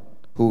God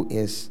who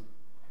is,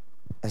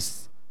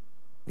 as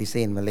we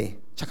say in Malay,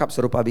 cakap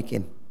serupa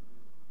bikin.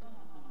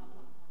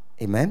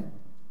 Amen?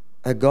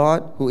 A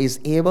God who is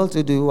able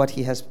to do what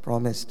He has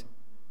promised.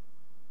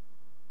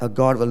 A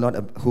God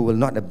who will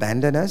not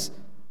abandon us.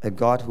 A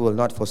God who will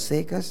not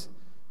forsake us.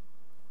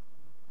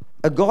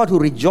 A God who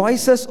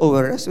rejoices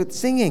over us with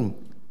singing.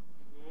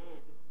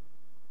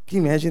 Can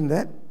you imagine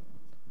that?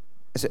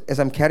 As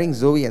I'm carrying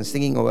Zoe and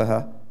singing over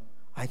her,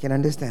 I can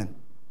understand.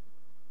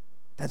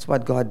 That's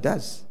what God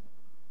does.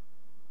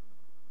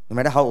 No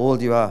matter how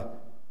old you are,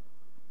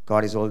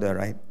 God is older,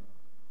 right?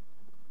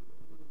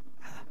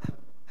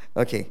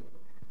 Okay,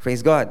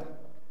 praise God.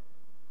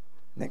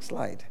 Next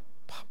slide.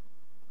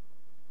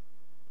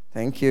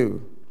 Thank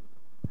you.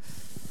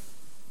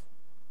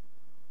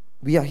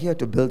 We are here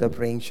to build a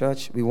praying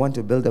church. We want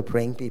to build a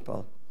praying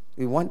people.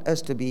 We want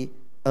us to be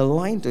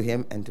aligned to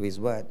Him and to His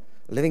Word.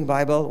 Living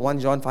Bible,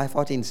 1 John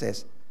 5:14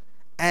 says,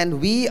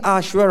 "And we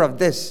are sure of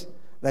this,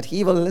 that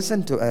He will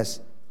listen to us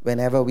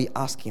whenever we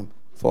ask Him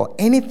for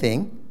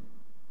anything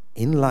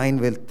in line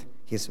with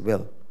His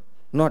will."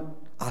 Not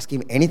ask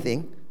Him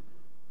anything,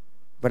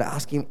 but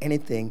ask Him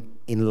anything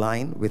in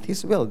line with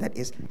His will. That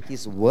is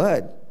His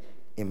Word.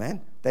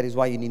 Amen? That is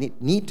why you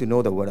need to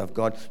know the Word of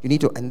God. You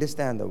need to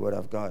understand the Word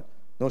of God.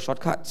 No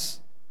shortcuts.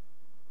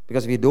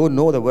 Because if you don't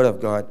know the Word of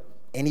God,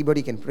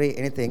 anybody can pray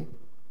anything,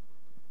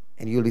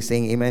 and you'll be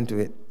saying amen to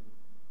it.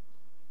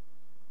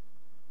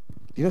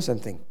 You know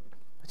something?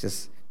 I'll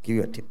just give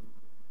you a tip.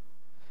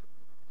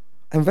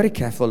 I'm very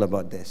careful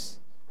about this.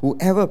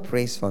 Whoever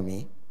prays for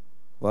me,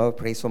 whoever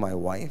prays for my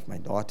wife, my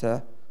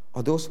daughter,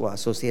 or those who are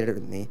associated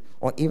with me,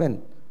 or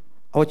even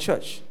our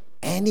church,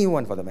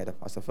 anyone for the matter,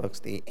 Pastor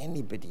Fergus,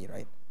 anybody,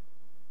 right?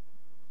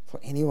 For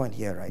anyone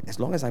here, right? As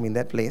long as I'm in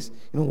that place,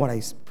 you know what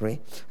I pray?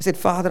 I said,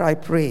 Father, I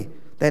pray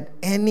that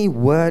any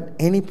word,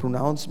 any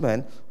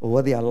pronouncement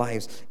over their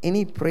lives,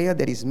 any prayer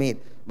that is made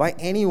by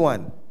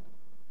anyone,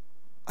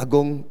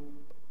 Agong,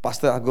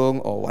 Pastor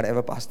Agong, or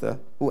whatever pastor,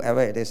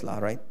 whoever it is,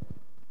 right?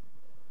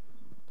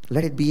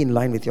 Let it be in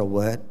line with your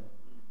word.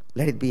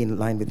 Let it be in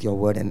line with your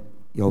word and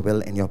your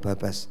will and your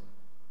purpose.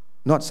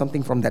 Not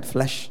something from that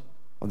flesh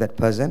of that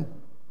person.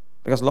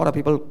 Because a lot of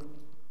people,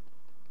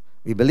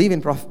 we believe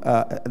in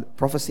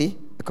prophecy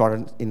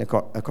according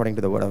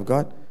to the Word of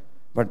God,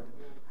 but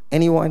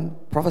anyone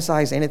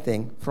prophesies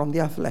anything from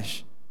their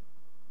flesh.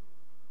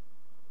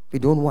 We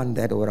don't want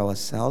that over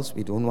ourselves.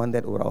 We don't want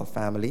that over our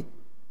family.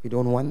 We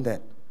don't want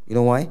that. You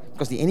know why?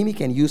 Because the enemy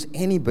can use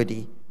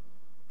anybody,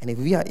 and if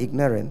we are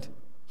ignorant,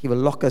 he will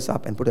lock us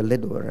up and put a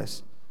lid over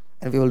us,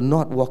 and we will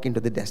not walk into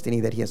the destiny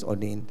that He has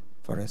ordained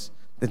for us,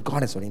 that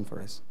God has ordained for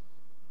us.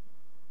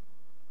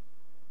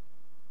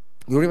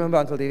 You remember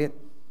Uncle David?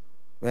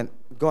 When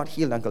God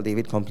healed Uncle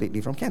David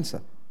completely from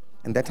cancer.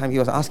 And that time he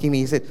was asking me,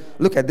 he said,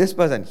 look at this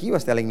person. He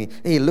was telling me,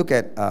 hey, look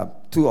at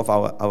two of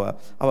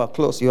our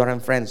close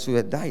URM friends who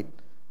had died.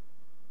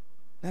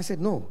 And I said,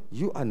 no,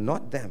 you are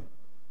not them.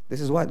 This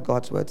is what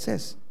God's word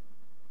says.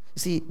 You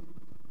see,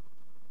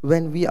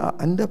 when we are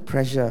under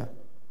pressure,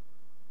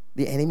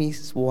 the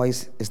enemy's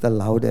voice is the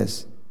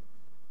loudest.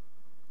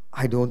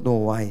 I don't know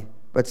why,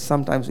 but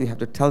sometimes we have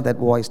to tell that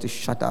voice to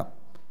shut up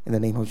in the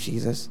name of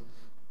Jesus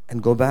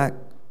and go back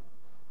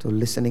to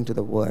listening to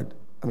the word,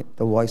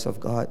 the voice of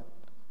God.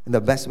 And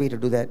the best way to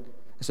do that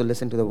is to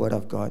listen to the word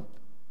of God.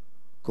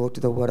 Go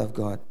to the word of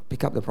God.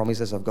 Pick up the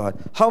promises of God.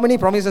 How many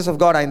promises of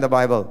God are in the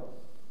Bible?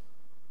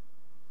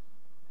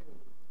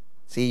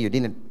 See, you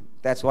didn't.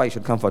 That's why you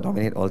should come for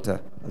Dominate Altar.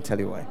 I'll tell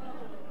you why.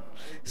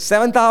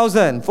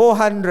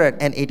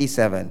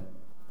 7,487.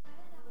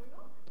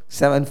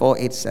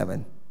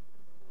 7487.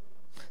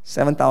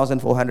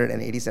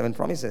 7,487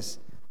 promises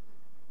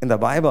in the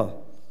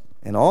Bible.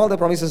 And all the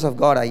promises of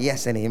God are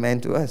yes and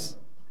amen to us.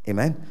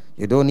 Amen.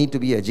 You don't need to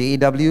be a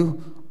JEW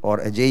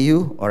or a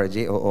JU or a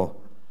JOO.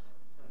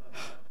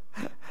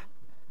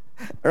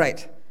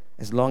 Right.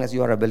 As long as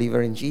you are a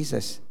believer in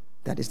Jesus,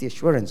 that is the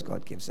assurance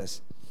God gives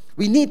us.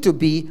 We need to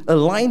be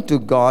aligned to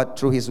God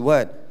through His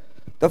Word.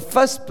 The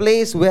first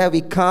place where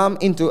we come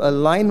into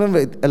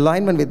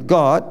alignment with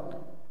God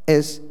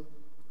is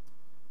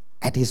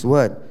at His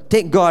Word.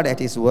 Take God at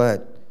His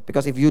Word.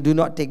 Because if you do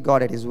not take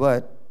God at His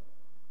Word,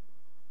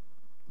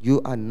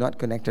 you are not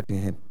connected to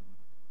Him.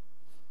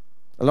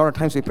 A lot of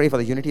times we pray for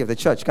the unity of the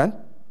church, can?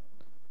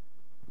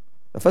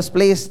 The first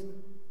place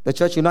the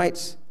church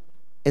unites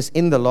is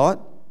in the Lord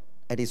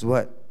at His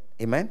Word.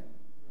 Amen?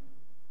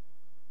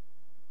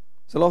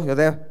 So, Lord, you're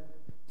there?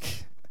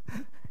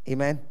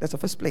 Amen? That's the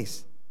first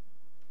place.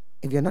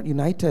 If you're not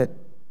united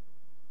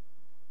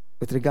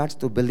with regards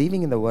to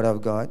believing in the Word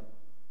of God,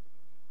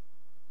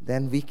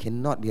 then we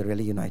cannot be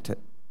really united.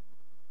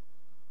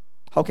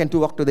 How can two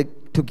walk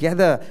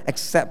together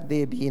except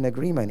they be in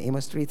agreement?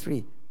 Amos 3:3.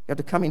 You have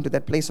to come into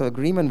that place of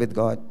agreement with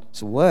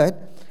God's word,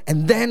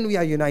 and then we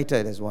are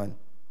united as one.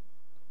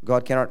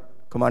 God cannot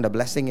command a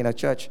blessing in a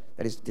church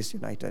that is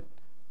disunited.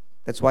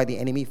 That's why the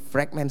enemy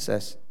fragments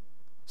us,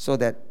 so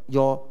that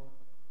your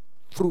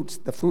fruits,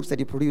 the fruits that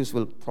you produce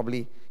will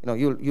probably,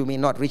 you may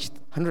not reach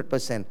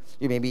 100%.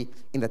 You may be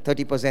in the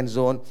 30%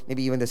 zone,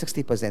 maybe even the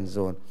 60%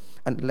 zone,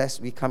 unless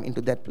we come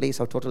into that place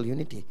of total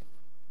unity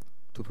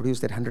to produce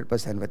that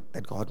 100%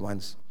 that God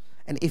wants.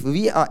 And if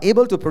we are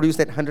able to produce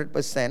that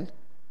 100%,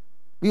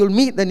 we will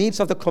meet the needs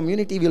of the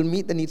community, we will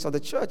meet the needs of the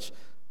church,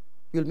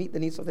 we will meet the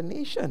needs of the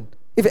nation.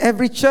 If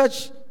every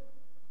church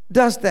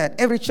does that,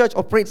 every church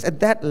operates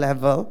at that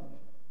level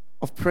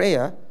of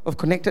prayer, of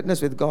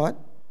connectedness with God,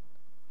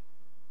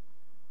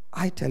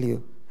 I tell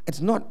you,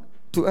 it's not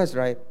to us,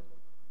 right?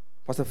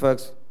 Pastor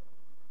Fergus,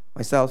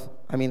 myself,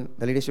 the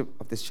leadership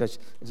of this church,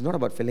 it's not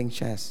about filling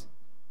chairs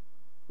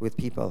with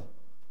people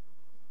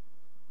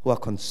who are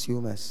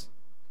consumers.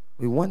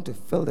 We want to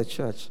fill the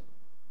church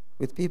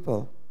with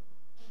people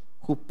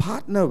who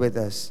partner with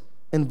us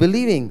in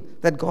believing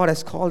that God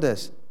has called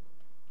us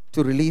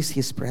to release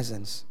His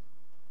presence.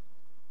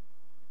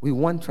 We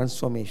want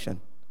transformation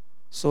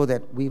so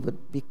that we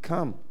would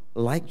become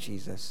like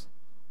Jesus,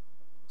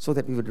 so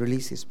that we would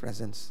release His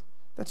presence.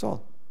 That's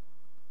all.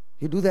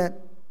 You do that,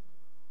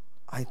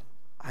 I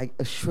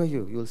assure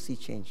you, you will see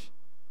change.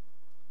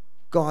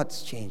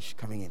 God's change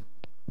coming in.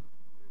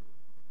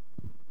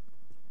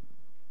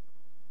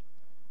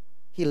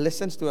 He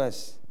listens to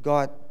us.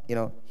 God,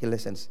 He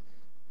listens.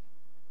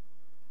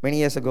 Many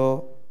years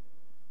ago,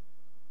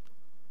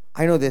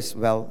 I know this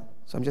well,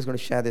 so I'm just going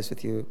to share this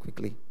with you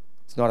quickly.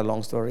 It's not a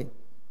long story.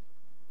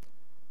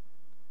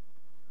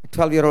 A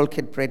 12-year-old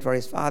kid prayed for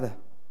his father,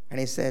 and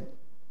he said,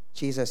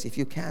 Jesus, if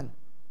you can,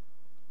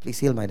 please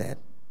heal my dad.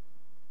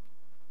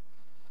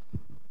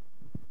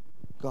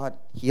 God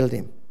healed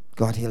him.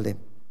 God healed him.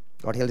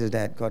 God healed his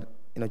dad.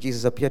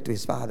 Jesus appeared to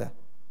his father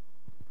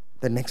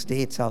the next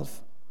day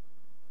itself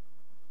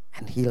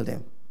and healed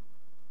him.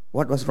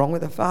 What was wrong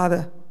with the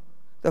father?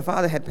 The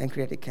father had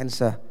pancreatic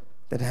cancer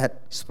that had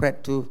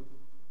spread to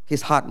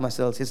his heart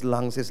muscles, his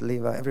lungs, his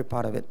liver, every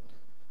part of it.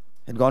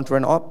 Had gone through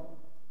an op.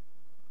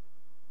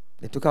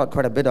 They took out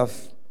quite a bit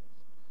of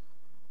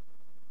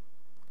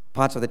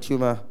parts of the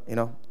tumor,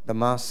 the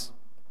mass.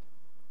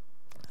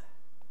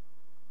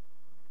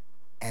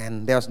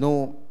 And there was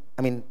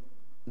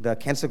the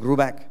cancer grew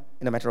back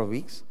in a matter of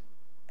weeks,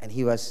 and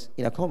he was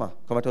in a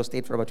comatose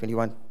state for about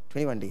 21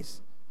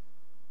 days.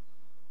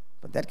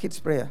 But that kid's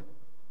prayer,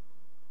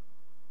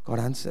 God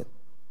answered.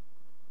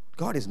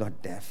 God is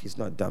not deaf. He's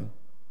not dumb.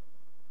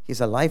 He's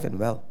alive and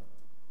well.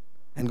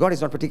 And God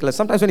is not particular.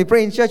 Sometimes when we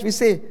pray in church, we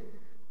say,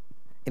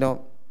 how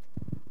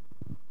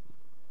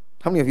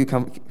many of you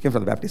came from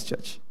the Baptist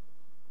church?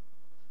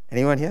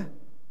 Anyone here?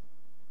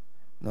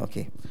 No,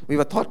 okay. We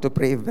were taught to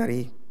pray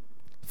very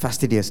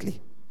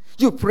fastidiously.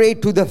 You pray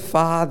to the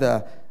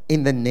Father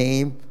in the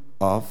name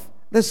of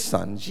the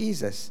Son,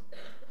 Jesus.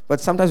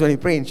 But sometimes when we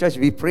pray in church,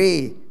 we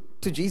pray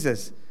to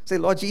Jesus. Say,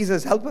 Lord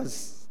Jesus, help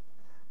us.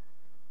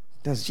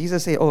 Does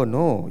Jesus say, oh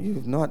no,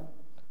 you've not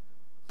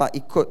tak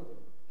ikut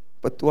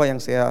petua yang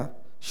saya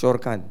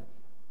syorkan.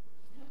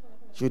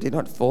 You did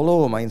not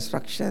follow my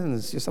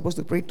instructions. You're supposed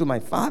to pray to my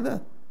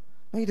Father.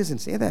 No, He doesn't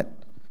say that.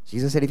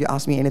 Jesus said, if you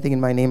ask me anything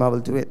in my name, I will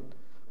do it.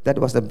 That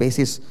was the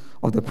basis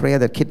of the prayer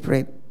that kid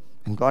prayed.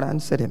 And God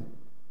answered him.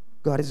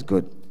 God is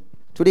good.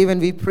 Today when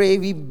we pray,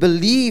 we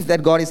believe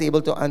that God is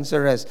able to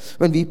answer us.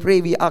 When we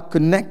pray, we are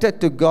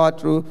connected to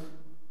God through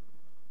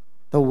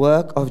the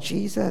work of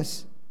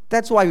Jesus.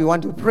 That's why we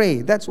want to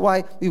pray. That's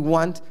why we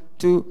want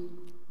to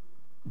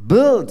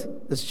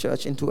build this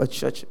church into a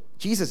church.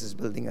 Jesus is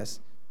building us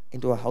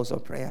into a house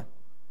of prayer.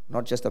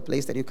 Not just a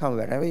place that you come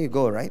wherever you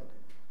go, right?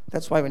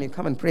 That's why when you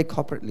come and pray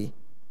corporately,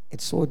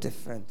 it's so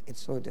different.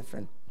 It's so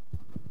different.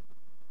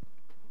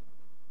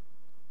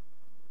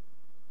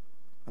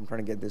 I'm trying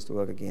to get this to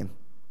work again.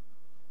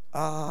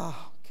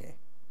 Okay.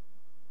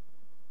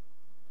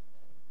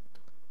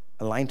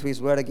 Aligned to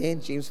His word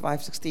again, James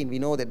 5:16. We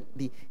know that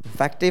the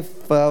effective,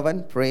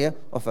 fervent prayer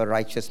of a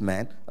righteous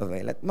man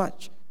availeth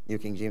much. New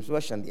King James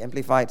Version, the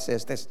Amplified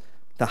says this: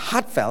 the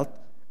heartfelt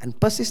and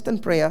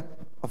persistent prayer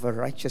of a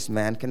righteous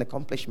man can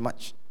accomplish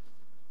much.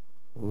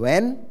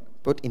 When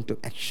put into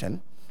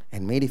action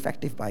and made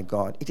effective by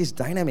God, it is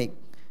dynamic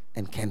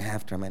and can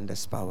have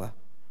tremendous power.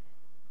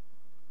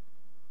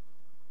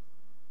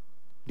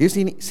 Do you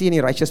see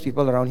any righteous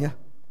people around here?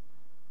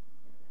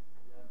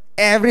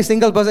 Every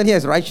single person here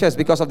is righteous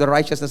because of the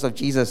righteousness of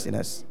Jesus in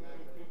us.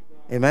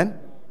 Amen?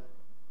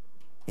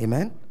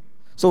 Amen?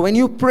 So when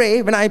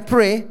I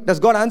pray, does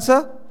God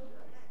answer?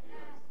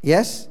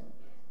 Yes?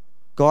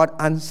 God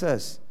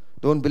answers.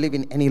 Don't believe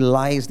in any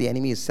lies the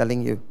enemy is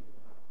selling you.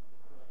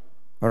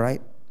 All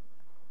right?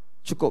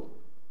 Cukup.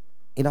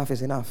 Enough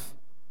is enough.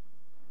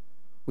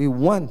 We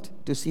want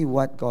to see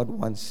what God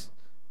wants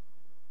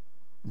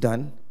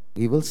done.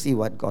 We will see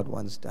what God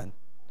wants done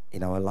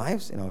in our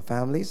lives, in our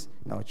families,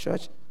 in our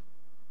church,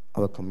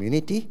 our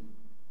community,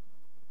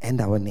 and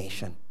our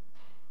nation.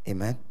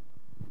 Amen.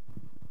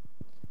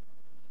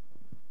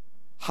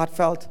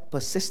 Heartfelt,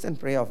 persistent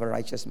prayer of a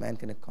righteous man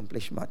can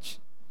accomplish much.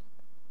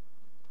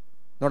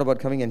 Not about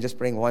coming and just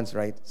praying once,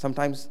 right?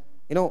 Sometimes,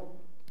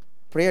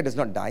 prayer does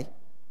not die.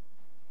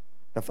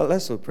 The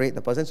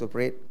persons who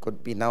prayed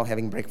could be now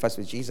having breakfast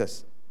with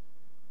Jesus.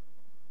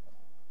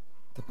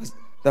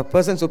 The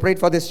persons who prayed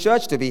for this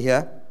church to be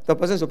here, the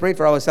persons who prayed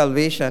for our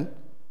salvation,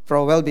 for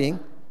our well-being,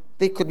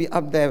 they could be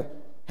up there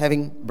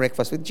having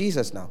breakfast with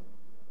Jesus now.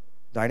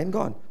 Died and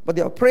gone. But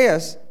their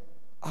prayers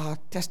are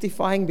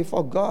testifying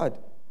before God.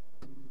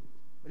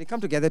 When we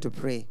come together to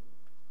pray,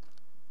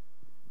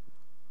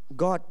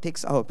 God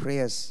takes our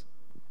prayers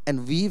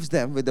and weaves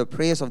them with the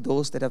prayers of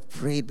those that have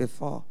prayed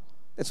before.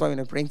 That's why when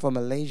we're praying for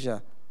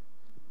Malaysia,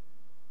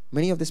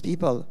 many of these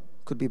people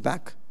could be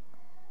back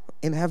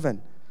in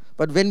heaven.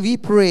 But when we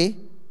pray,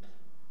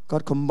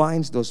 God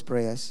combines those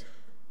prayers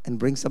and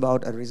brings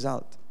about a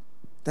result.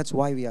 That's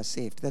why we are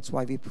saved. That's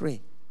why we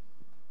pray.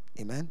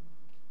 Amen?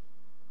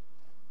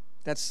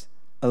 That's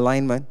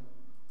alignment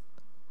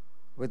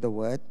with the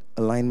word,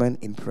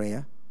 alignment in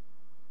prayer.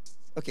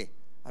 Okay,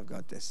 I've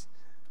got this.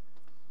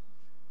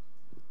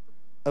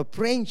 A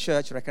praying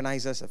church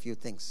recognizes a few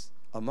things.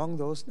 Among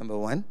those, number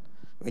one,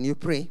 when you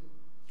pray,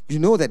 you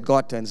know that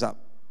God turns up.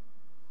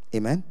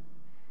 Amen?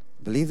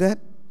 Believe that?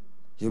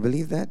 You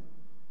believe that?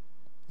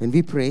 When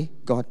we pray,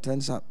 God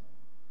turns up.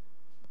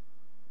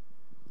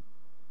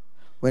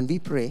 When we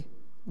pray,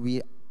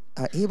 we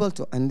are able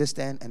to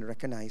understand and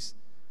recognize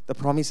the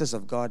promises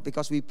of God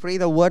because we pray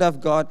the word of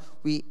God,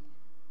 we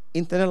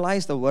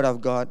internalize the word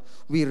of God,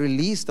 we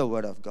release the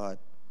word of God.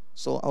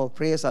 So our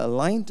prayers are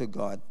aligned to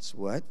God's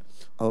word.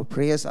 Our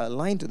prayers are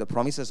aligned to the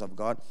promises of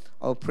God.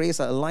 Our prayers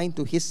are aligned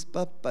to His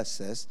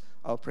purposes.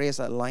 Our prayers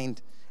are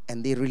aligned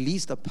and they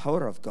release the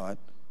power of God.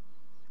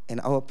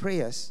 And our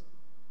prayers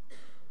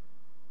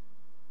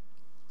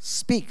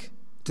speak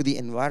to the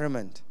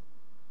environment.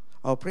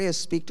 Our prayers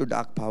speak to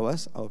dark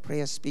powers. Our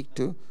prayers speak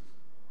to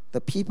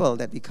the people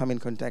that we come in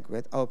contact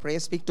with. Our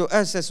prayers speak to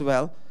us as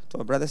well, to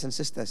our brothers and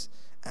sisters,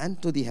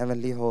 and to the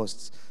heavenly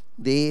hosts.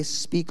 They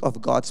speak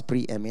of God's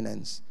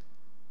preeminence.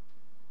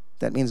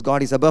 That means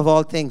God is above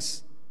all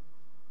things.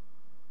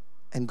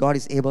 And God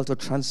is able to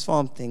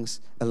transform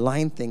things,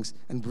 align things,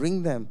 and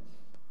bring them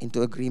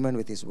into agreement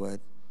with His word.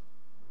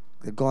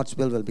 That God's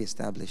will be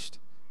established.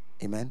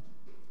 Amen.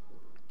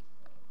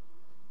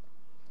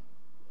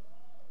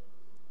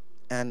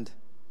 And,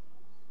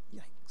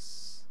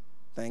 yikes.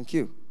 Thank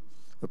you.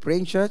 A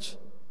praying church,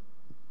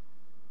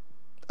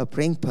 a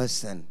praying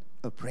person,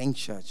 a praying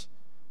church.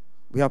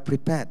 We are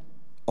prepared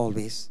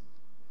always.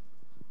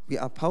 We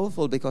are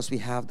powerful because we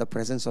have the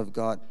presence of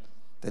God,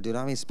 the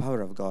dunamis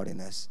power of God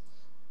in us.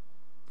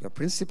 We are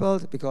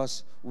principled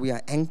because we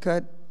are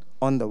anchored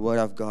on the Word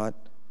of God.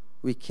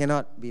 We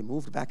cannot be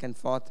moved back and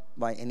forth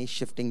by any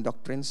shifting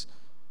doctrines.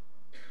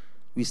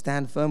 We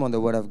stand firm on the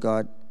Word of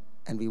God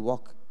and we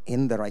walk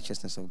in the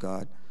righteousness of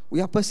God.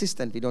 We are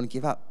persistent. We don't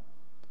give up.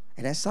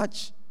 And as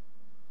such,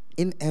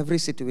 in every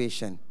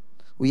situation,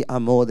 we are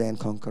more than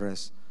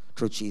conquerors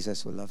through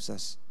Jesus who loves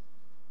us.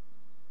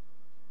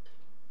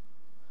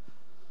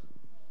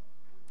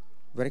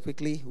 Very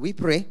quickly, we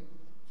pray.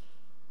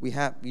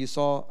 You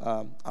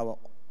saw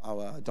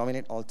our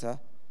Dominate altar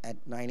at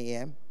 9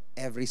 a.m.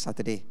 every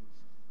Saturday.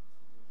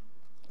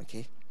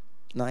 Okay,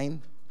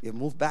 9. We have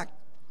moved back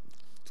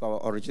to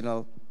our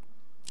original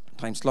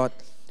time slot.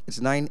 It's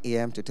 9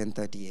 a.m. to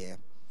 10:30 a.m.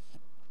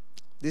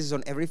 This is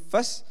on every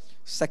first,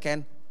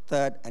 second,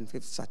 third, and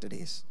fifth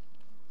Saturdays.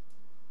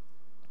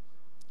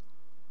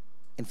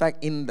 In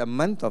fact, in the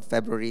month of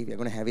February, we're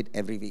going to have it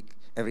every week,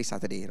 every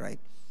Saturday, right?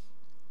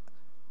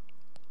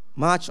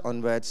 March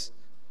onwards,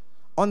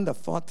 on the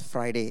fourth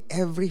Friday,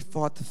 every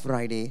fourth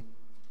Friday,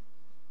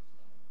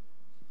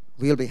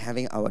 we'll be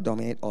having our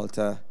Dominate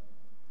altar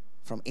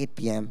from 8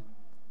 p.m.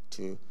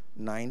 to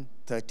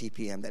 9:30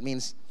 p.m. That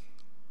means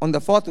on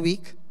the fourth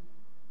week,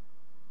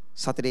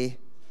 Saturday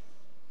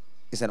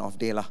is an off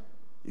day lah.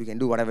 You can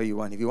do whatever you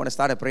want. If you want to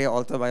start a prayer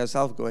altar by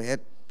yourself, go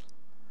ahead.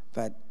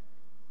 But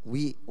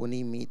we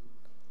only meet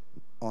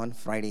on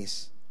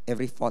Fridays,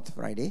 every fourth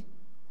Friday,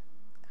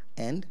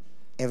 and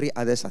every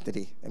other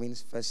Saturday. That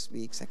means first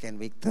week, second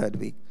week, third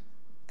week,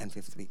 and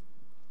fifth week.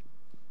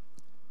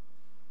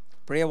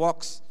 Prayer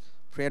walks,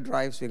 prayer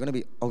drives. We're going to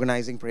be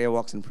organizing prayer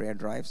walks and prayer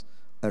drives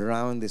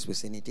around this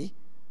vicinity.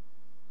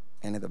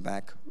 And at the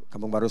back,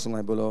 Kampung Baru,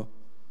 Sungai Buloh,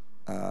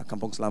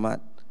 Kampung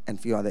Selamat, and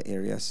few other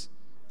areas.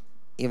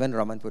 Even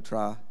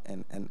Ramanputra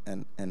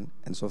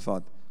and so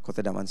forth,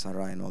 Kota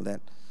Damansara and all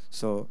that.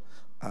 So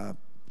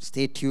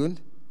stay tuned,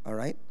 all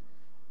right?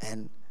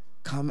 And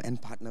come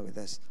and partner with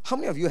us. How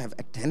many of you have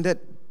attended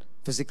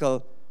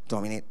physical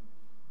Dominate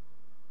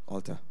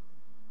altar?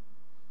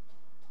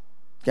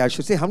 Okay, I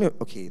should say how many.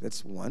 Okay,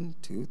 that's 1,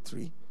 2,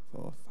 3,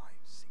 4, 5,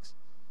 6.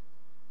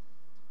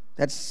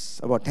 That's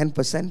about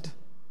 10%.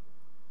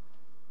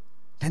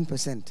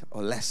 10%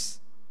 or less.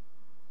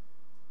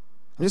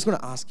 I'm just going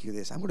to ask you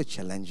this. I'm going to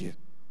challenge you.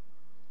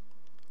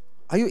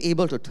 Are you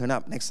able to turn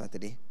up next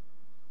Saturday?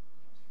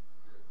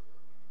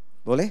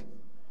 Boleh?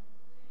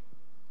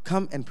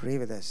 Come and pray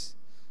with us.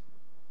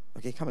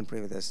 Okay, come and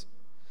pray with us.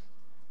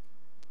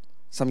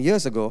 Some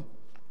years ago,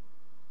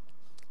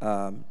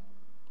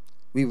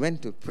 we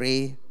went to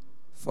pray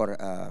for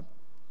a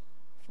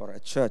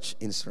church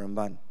in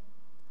Seremban.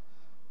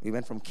 We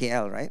went from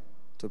KL, right,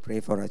 to pray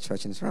for a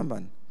church in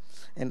Seremban.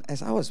 And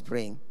as I was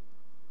praying,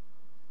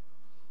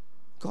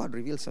 God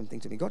revealed something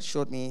to me. God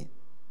showed me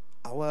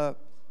our,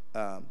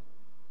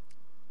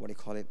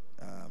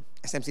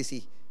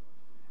 SMCC,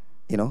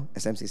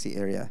 SMCC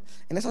area.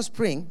 And as I was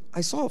praying,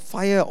 I saw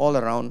fire all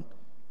around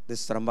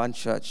this Seremban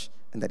church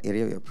and that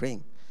area we were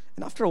praying.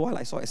 And after a while,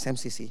 I saw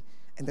SMCC,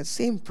 and that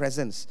same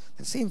presence,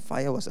 that same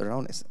fire was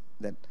around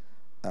that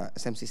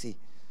SMCC.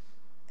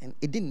 And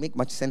it didn't make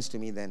much sense to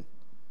me then.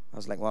 I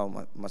was like,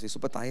 wow, must be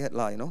super tired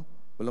lah, belum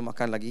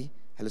makan lagi,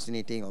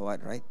 hallucinating or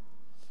what, right?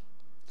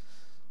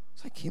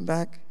 So I came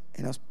back,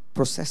 and I was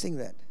processing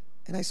that.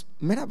 And I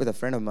met up with a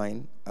friend of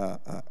mine,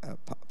 a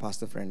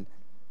pastor friend,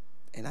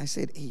 and I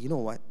said, hey, you know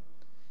what?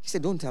 He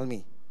said, don't tell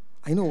me.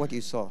 I know what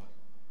you saw.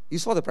 You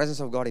saw the presence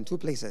of God in two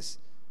places.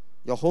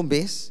 Your home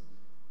base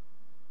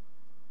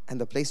and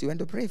the place you went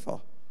to pray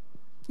for.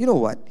 You know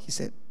what? He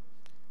said,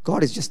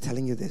 God is just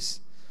telling you this.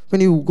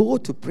 When you go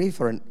to pray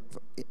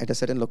at a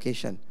certain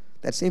location,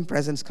 that same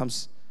presence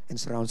comes and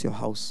surrounds your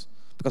house,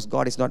 because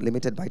God is not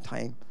limited by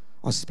time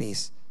or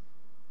space.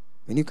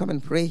 When you come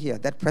and pray here,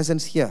 that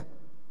presence here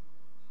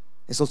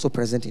is also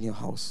present in your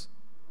house.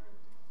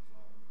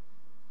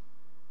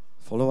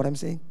 Follow what I'm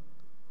saying?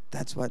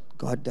 That's what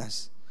God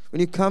does. When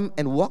you come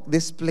and walk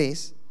this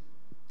place,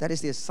 that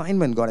is the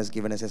assignment God has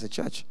given us as a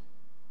church.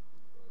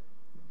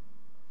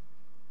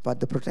 But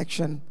the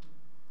protection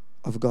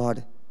of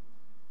God,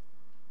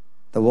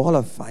 the wall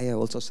of fire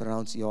also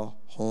surrounds your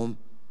home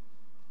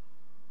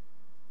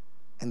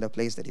and the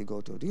place that you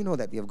go to. Do you know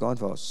that we have gone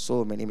for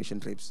so many mission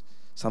trips,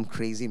 some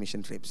crazy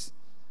mission trips?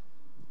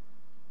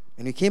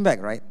 When we came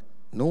back, right,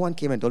 no one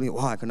came and told me,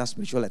 wow, I kena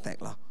spiritual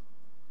attack lah.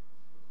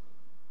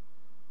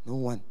 No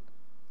one.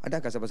 Ada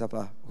kan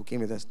siapa-siapa who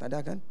came with us?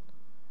 Ada kan?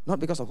 Not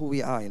because of who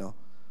we are,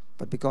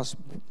 but because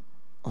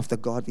of the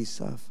God we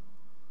serve.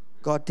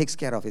 God takes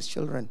care of His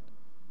children.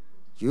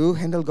 You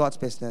handle God's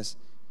business,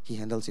 He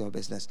handles your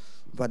business.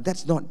 But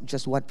that's not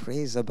just what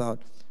prayer is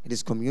about. It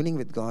is communing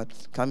with God,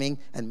 coming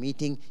and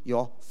meeting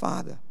your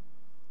Father.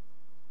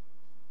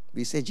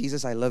 We say,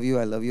 Jesus, I love you,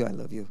 I love you, I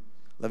love you.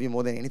 Love you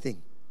more than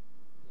anything.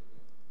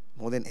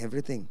 More than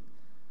everything.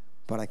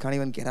 But I can't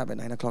even get up at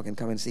 9 o'clock and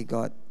come and see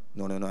God.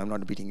 No, I'm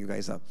not beating you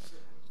guys up.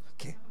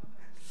 Okay.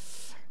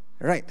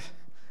 Right.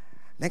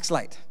 Next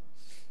slide.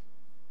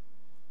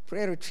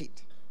 Prayer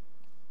retreat.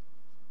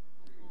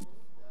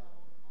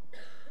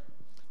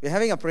 We're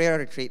having a prayer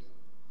retreat.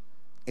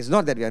 It's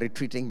not that we are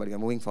retreating, but we are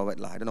moving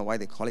forward. I don't know why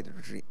they call it a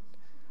retreat.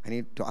 I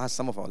need to ask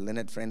some of our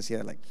learned friends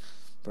here, like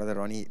Brother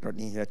Rodney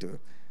here, to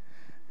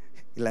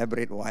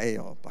elaborate why,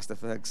 or Pastor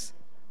Fergs.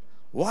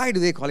 Why do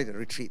they call it a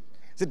retreat?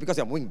 Is it because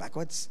you're moving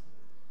backwards?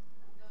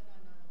 No.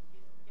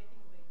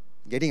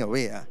 Getting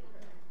away,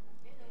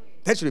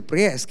 That should be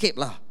prayer escape,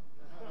 lah.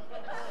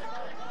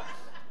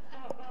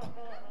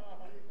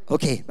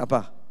 Okay,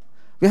 Napa.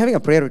 We're having a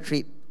prayer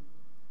retreat,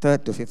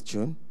 3rd to 5th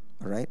June,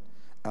 all right?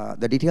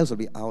 The details will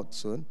be out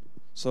soon.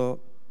 So,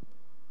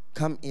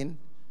 come in,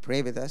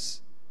 pray with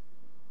us.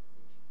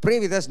 Pray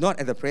with us not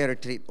at the prayer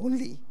retreat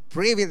only.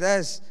 Pray with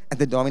us at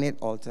the Dominate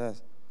altar.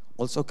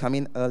 Also come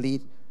in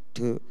early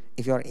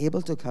if you are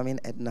able to come in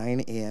at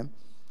 9 a.m.,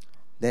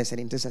 there's an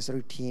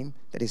intercessory team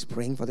that is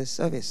praying for this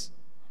service.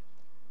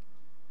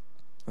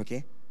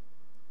 Okay?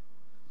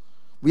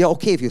 We are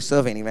okay if you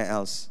serve anywhere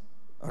else,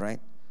 all right?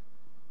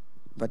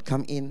 But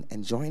come in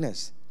and join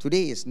us.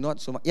 Today is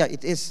not so much,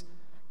 it is,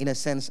 in a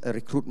sense, a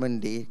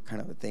recruitment day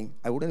kind of a thing.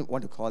 I wouldn't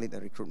want to call it a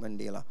recruitment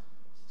day.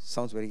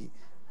 Sounds very,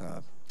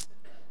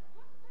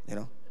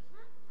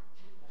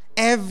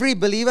 Every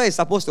believer is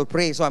supposed to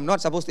pray, so I'm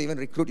not supposed to even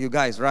recruit you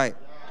guys, right?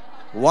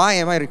 Why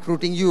am I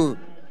recruiting you?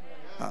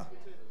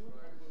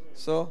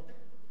 So,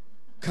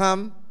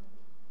 come.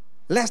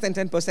 Less than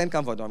 10%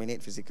 come for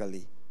Dominate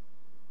physically.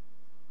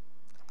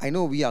 I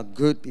know we are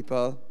good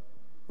people.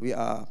 We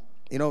are,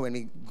 when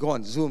we go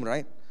on Zoom,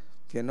 right?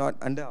 If you're not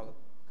under our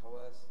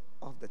covers,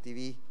 off the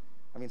TV,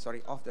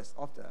 off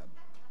the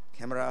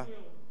camera.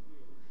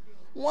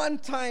 One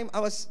time I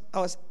was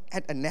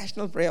at a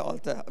national prayer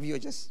altar. We were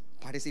just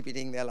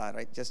participating there,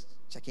 right? Just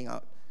checking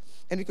out.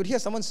 And we could hear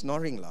someone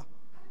snoring,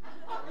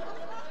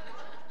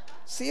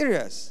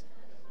 Serious.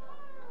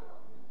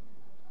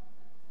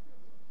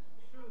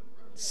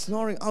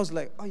 Snoring. I was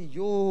like,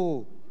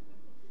 yo.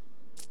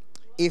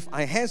 If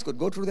my hands could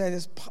go through there and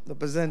just pop the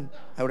person,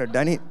 I would have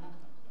done it.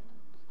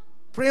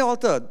 Prayer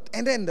altar.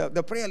 And then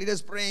the prayer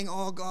leaders praying,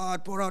 oh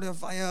God, pour out your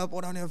fire,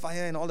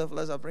 and all the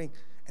fellas are praying.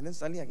 And then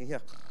suddenly I can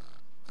hear.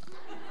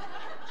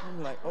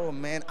 I'm like, oh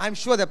man, I'm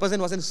sure that person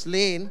wasn't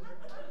slain.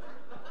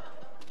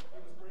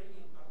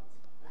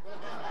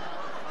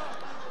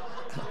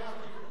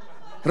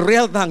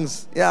 Real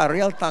tongues. Yeah,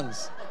 real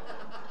tongues.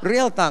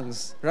 Real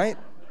tongues, right?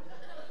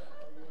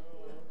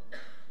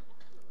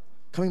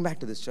 Coming back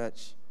to this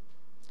church,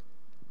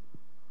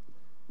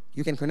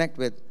 you can connect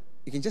with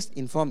you can just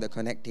inform the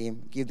Connect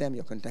team, give them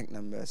your contact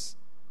numbers,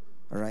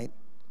 all right,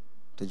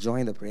 to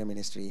join the prayer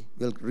ministry.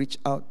 We'll reach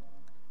out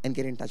and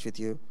get in touch with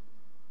you.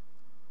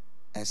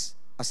 As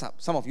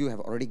some of you have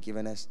already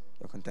given us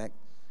your contact.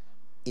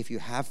 If you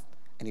have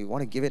and you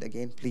want to give it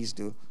again, please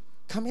do.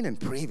 Come in and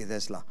pray with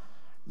us, lah.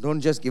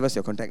 Don't just give us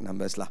your contact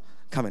numbers, lah.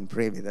 Come and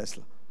pray with us,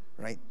 lah.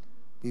 Right?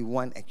 We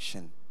want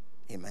action.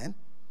 Amen.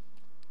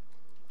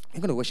 We're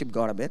going to worship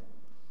God a bit,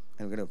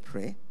 and we're going to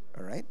pray.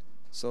 All right?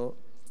 So,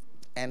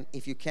 and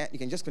if you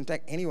can just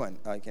contact anyone.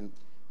 You can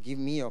give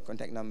me your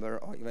contact number,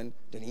 or even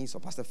Denise or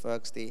Pastor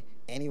Ferg,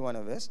 any one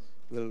of us.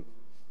 We'll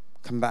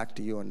come back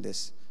to you on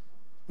this.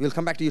 We'll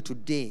come back to you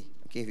today.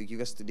 Okay, if you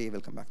give us today,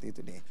 we'll come back to you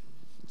today.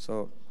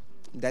 So,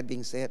 that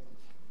being said,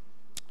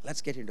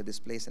 let's get into this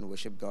place and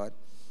worship God.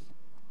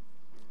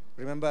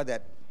 Remember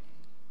that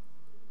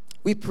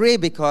we pray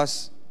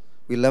because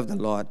we love the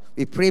Lord.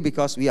 We pray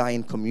because we are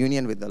in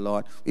communion with the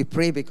Lord. We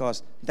pray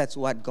because that's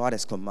what God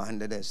has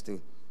commanded us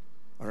to.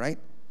 All right?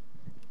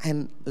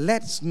 And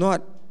let's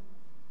not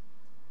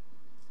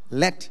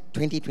let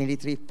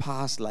 2023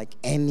 pass like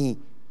any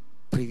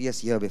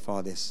previous year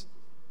before this.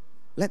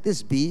 Let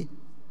this be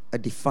a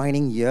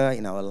defining year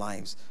in our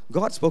lives.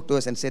 God spoke to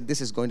us and said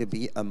this is going to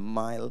be a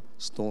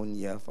milestone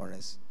year for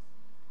us.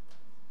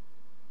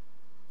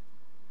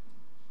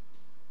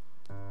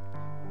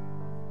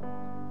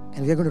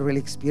 And we're going to really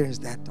experience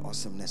that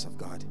awesomeness of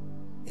God.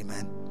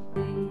 Amen.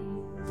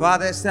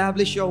 Father,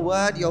 establish your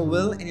word, your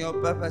will, and your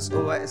purpose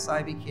over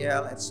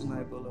SIBKL at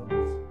Sungai Buloh,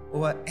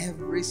 over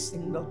every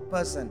single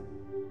person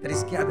that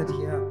is gathered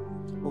here,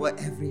 over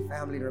every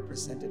family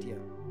represented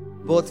here,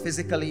 both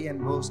physically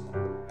and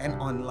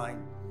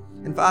online.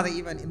 And Father,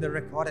 even in the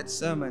recorded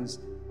sermons,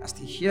 as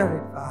they hear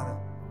it, Father,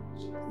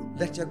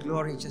 let your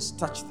glory just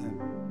touch them.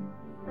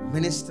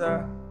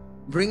 Minister,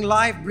 bring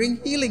life, bring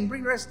healing,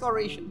 bring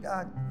restoration,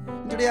 God.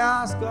 And today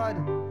I ask, God,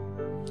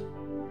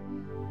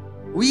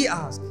 we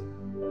ask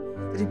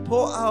that you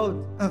pour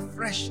out a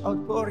fresh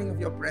outpouring of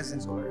your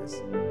presence over us.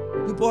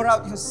 You pour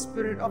out your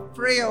spirit of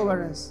prayer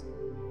over us.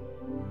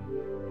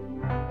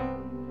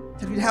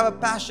 That we have a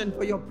passion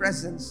for your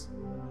presence,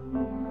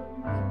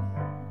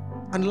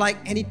 unlike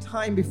any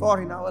time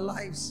before in our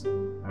lives.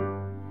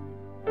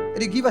 That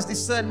you give us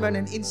discernment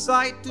and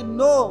insight to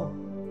know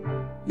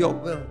your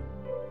will,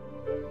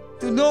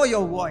 to know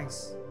your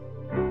voice,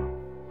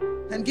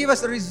 and give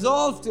us a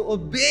resolve to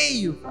obey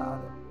you,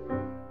 Father.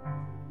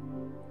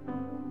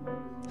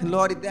 And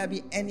Lord, if there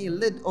be any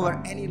lid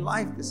over any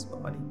life this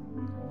morning,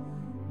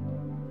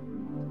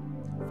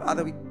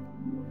 Father, we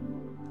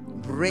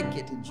break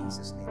it in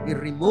Jesus' name. We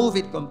remove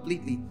it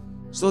completely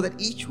so that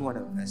each one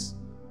of us,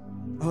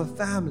 our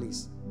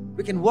families,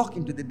 we can walk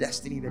into the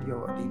destiny that you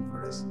have ordained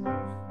for us.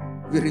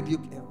 We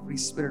rebuke every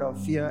spirit of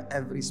fear,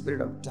 every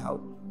spirit of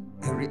doubt,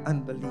 every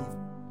unbelief,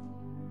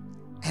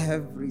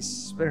 every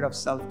spirit of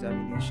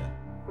self-domination,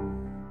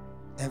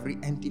 every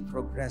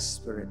anti-progress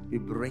spirit. We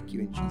break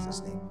you in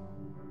Jesus' name.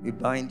 We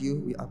bind you,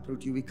 we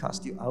uproot you, we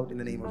cast you out in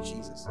the name of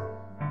Jesus.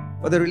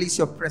 Father, release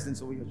your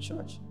presence over your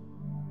church.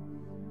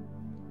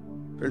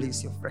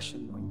 Release your fresh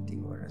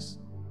anointing over us.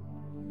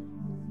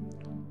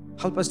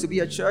 Help us to be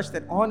a church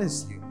that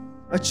honors you,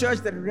 a church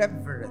that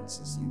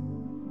reverences you.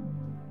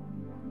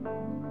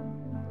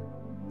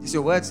 As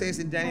your word says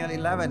in Daniel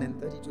 11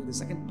 and 32, the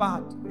second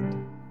part of it.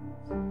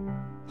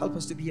 Help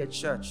us to be a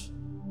church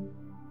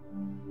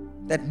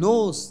that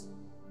knows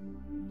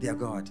their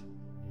God.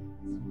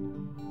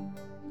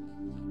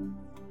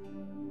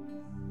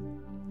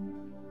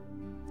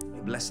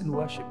 We bless and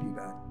worship you,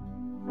 God.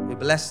 We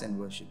bless and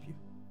worship you.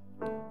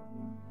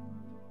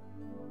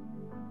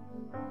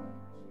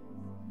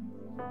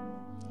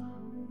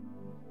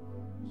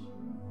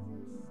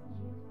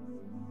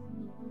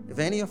 If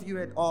any of you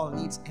at all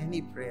needs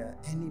any prayer,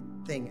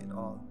 anything at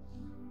all,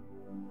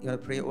 you want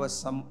to pray over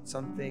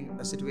something,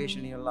 a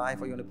situation in your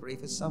life, or you want to pray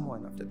for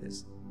someone after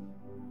this,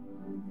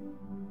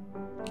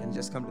 you can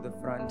just come to the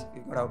front.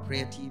 We've got our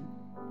prayer team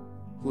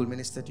who will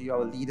minister to you.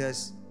 Our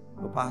leaders,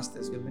 our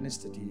pastors will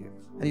minister to you.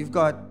 And you've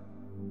got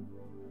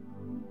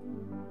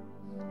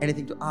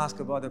anything to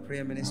ask about the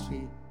prayer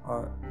ministry,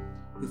 or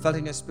you felt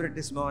in your spirit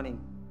this morning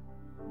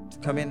to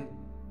come in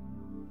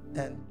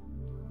and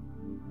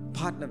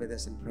partner with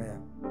us in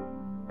prayer,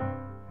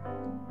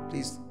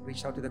 please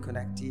reach out to the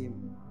Connect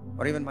team,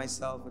 or even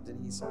myself, or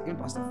Denise, or even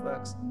Pastor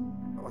Ferg,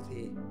 or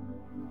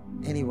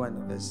any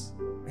one of us,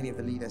 any of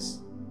the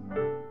leaders.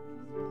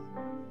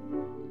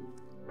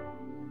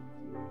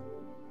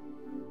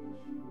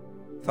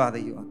 Father,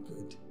 you are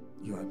good.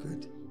 You are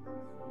good.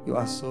 You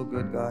are so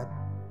good, God.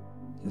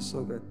 You're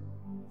so good.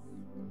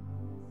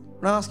 I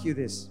want to ask you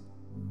this.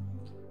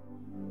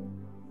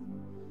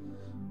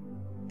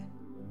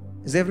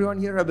 Is everyone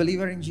here a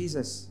believer in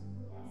Jesus?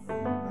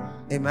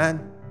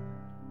 Amen.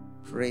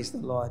 Praise the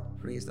Lord.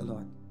 Praise the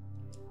Lord.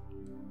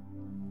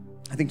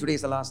 I think today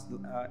is the last,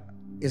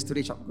 is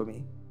today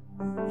Chapgumi.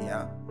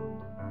 Yeah.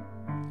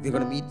 You're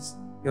going to meet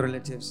your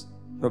relatives,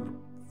 your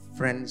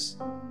friends,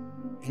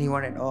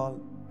 anyone at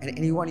all, and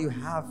anyone you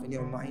have in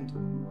your mind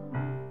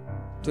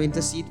to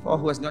intercede for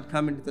who has not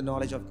come into the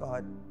knowledge of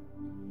God.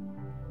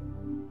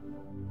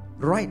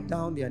 Write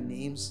down their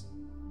names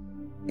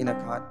in a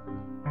card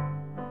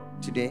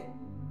today,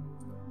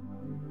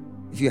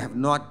 if you have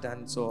not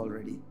done so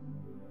already,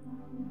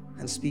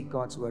 and speak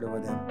God's word over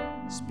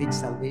them. Speak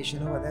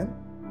salvation over them,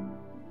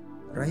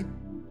 right?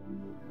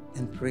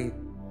 And pray.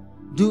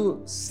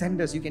 Do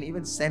send us. You can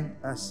even send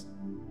us,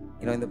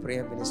 in the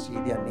prayer ministry,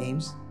 their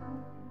names.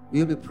 We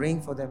will be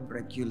praying for them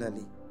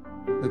regularly.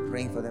 We'll be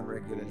praying for them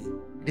regularly.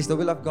 It is the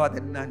will of God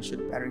that none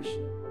should perish.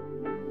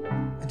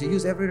 And to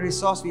use every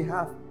resource we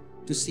have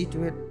to see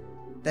to it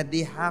that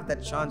they have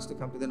that chance to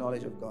come to the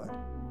knowledge of God.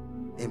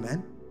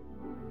 Amen.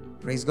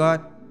 Praise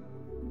God.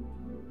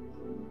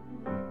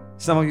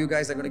 Some of you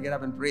guys are going to get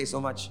up and pray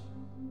so much.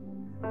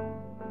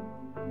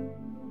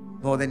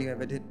 More than you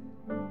ever did.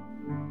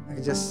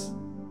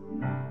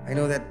 I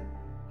know that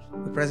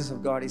the presence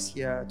of God is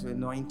here to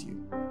anoint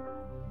you,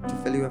 to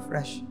fill you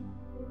afresh.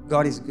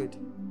 God is good.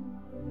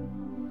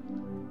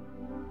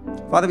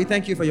 Father, we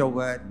thank you for your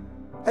word.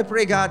 I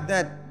pray, God,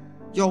 that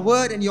your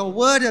word and your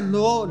word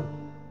alone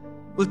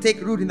will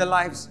take root in the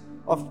lives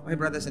of my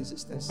brothers and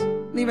sisters,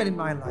 and even in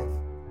my life.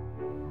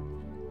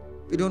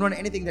 We don't want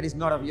anything that is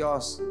not of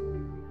yours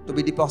to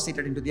be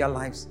deposited into their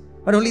lives,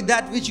 but only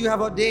that which you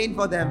have ordained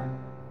for them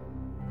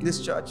in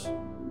this church.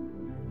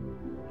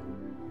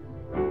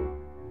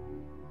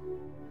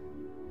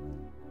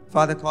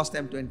 Father, cause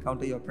them to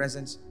encounter your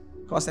presence.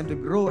 Cause them to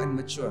grow and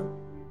mature.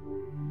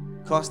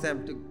 Cause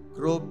them to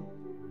grow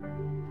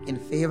in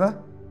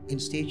favor, in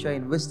stature,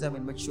 in wisdom,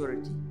 in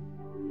maturity,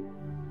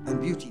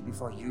 and beauty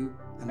before you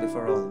and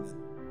before all men.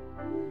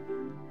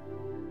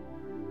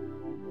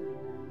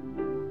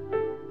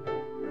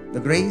 The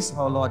grace of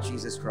our Lord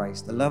Jesus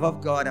Christ, the love of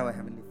God, our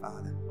Heavenly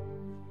Father,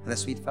 and the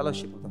sweet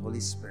fellowship of the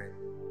Holy Spirit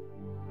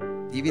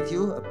be with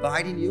you,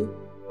 abide in you,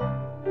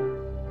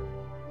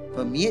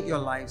 permeate your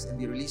lives, and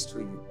be released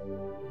through you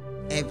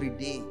every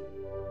day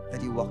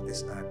that you walk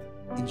this earth.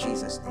 In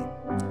Jesus' name,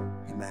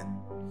 amen.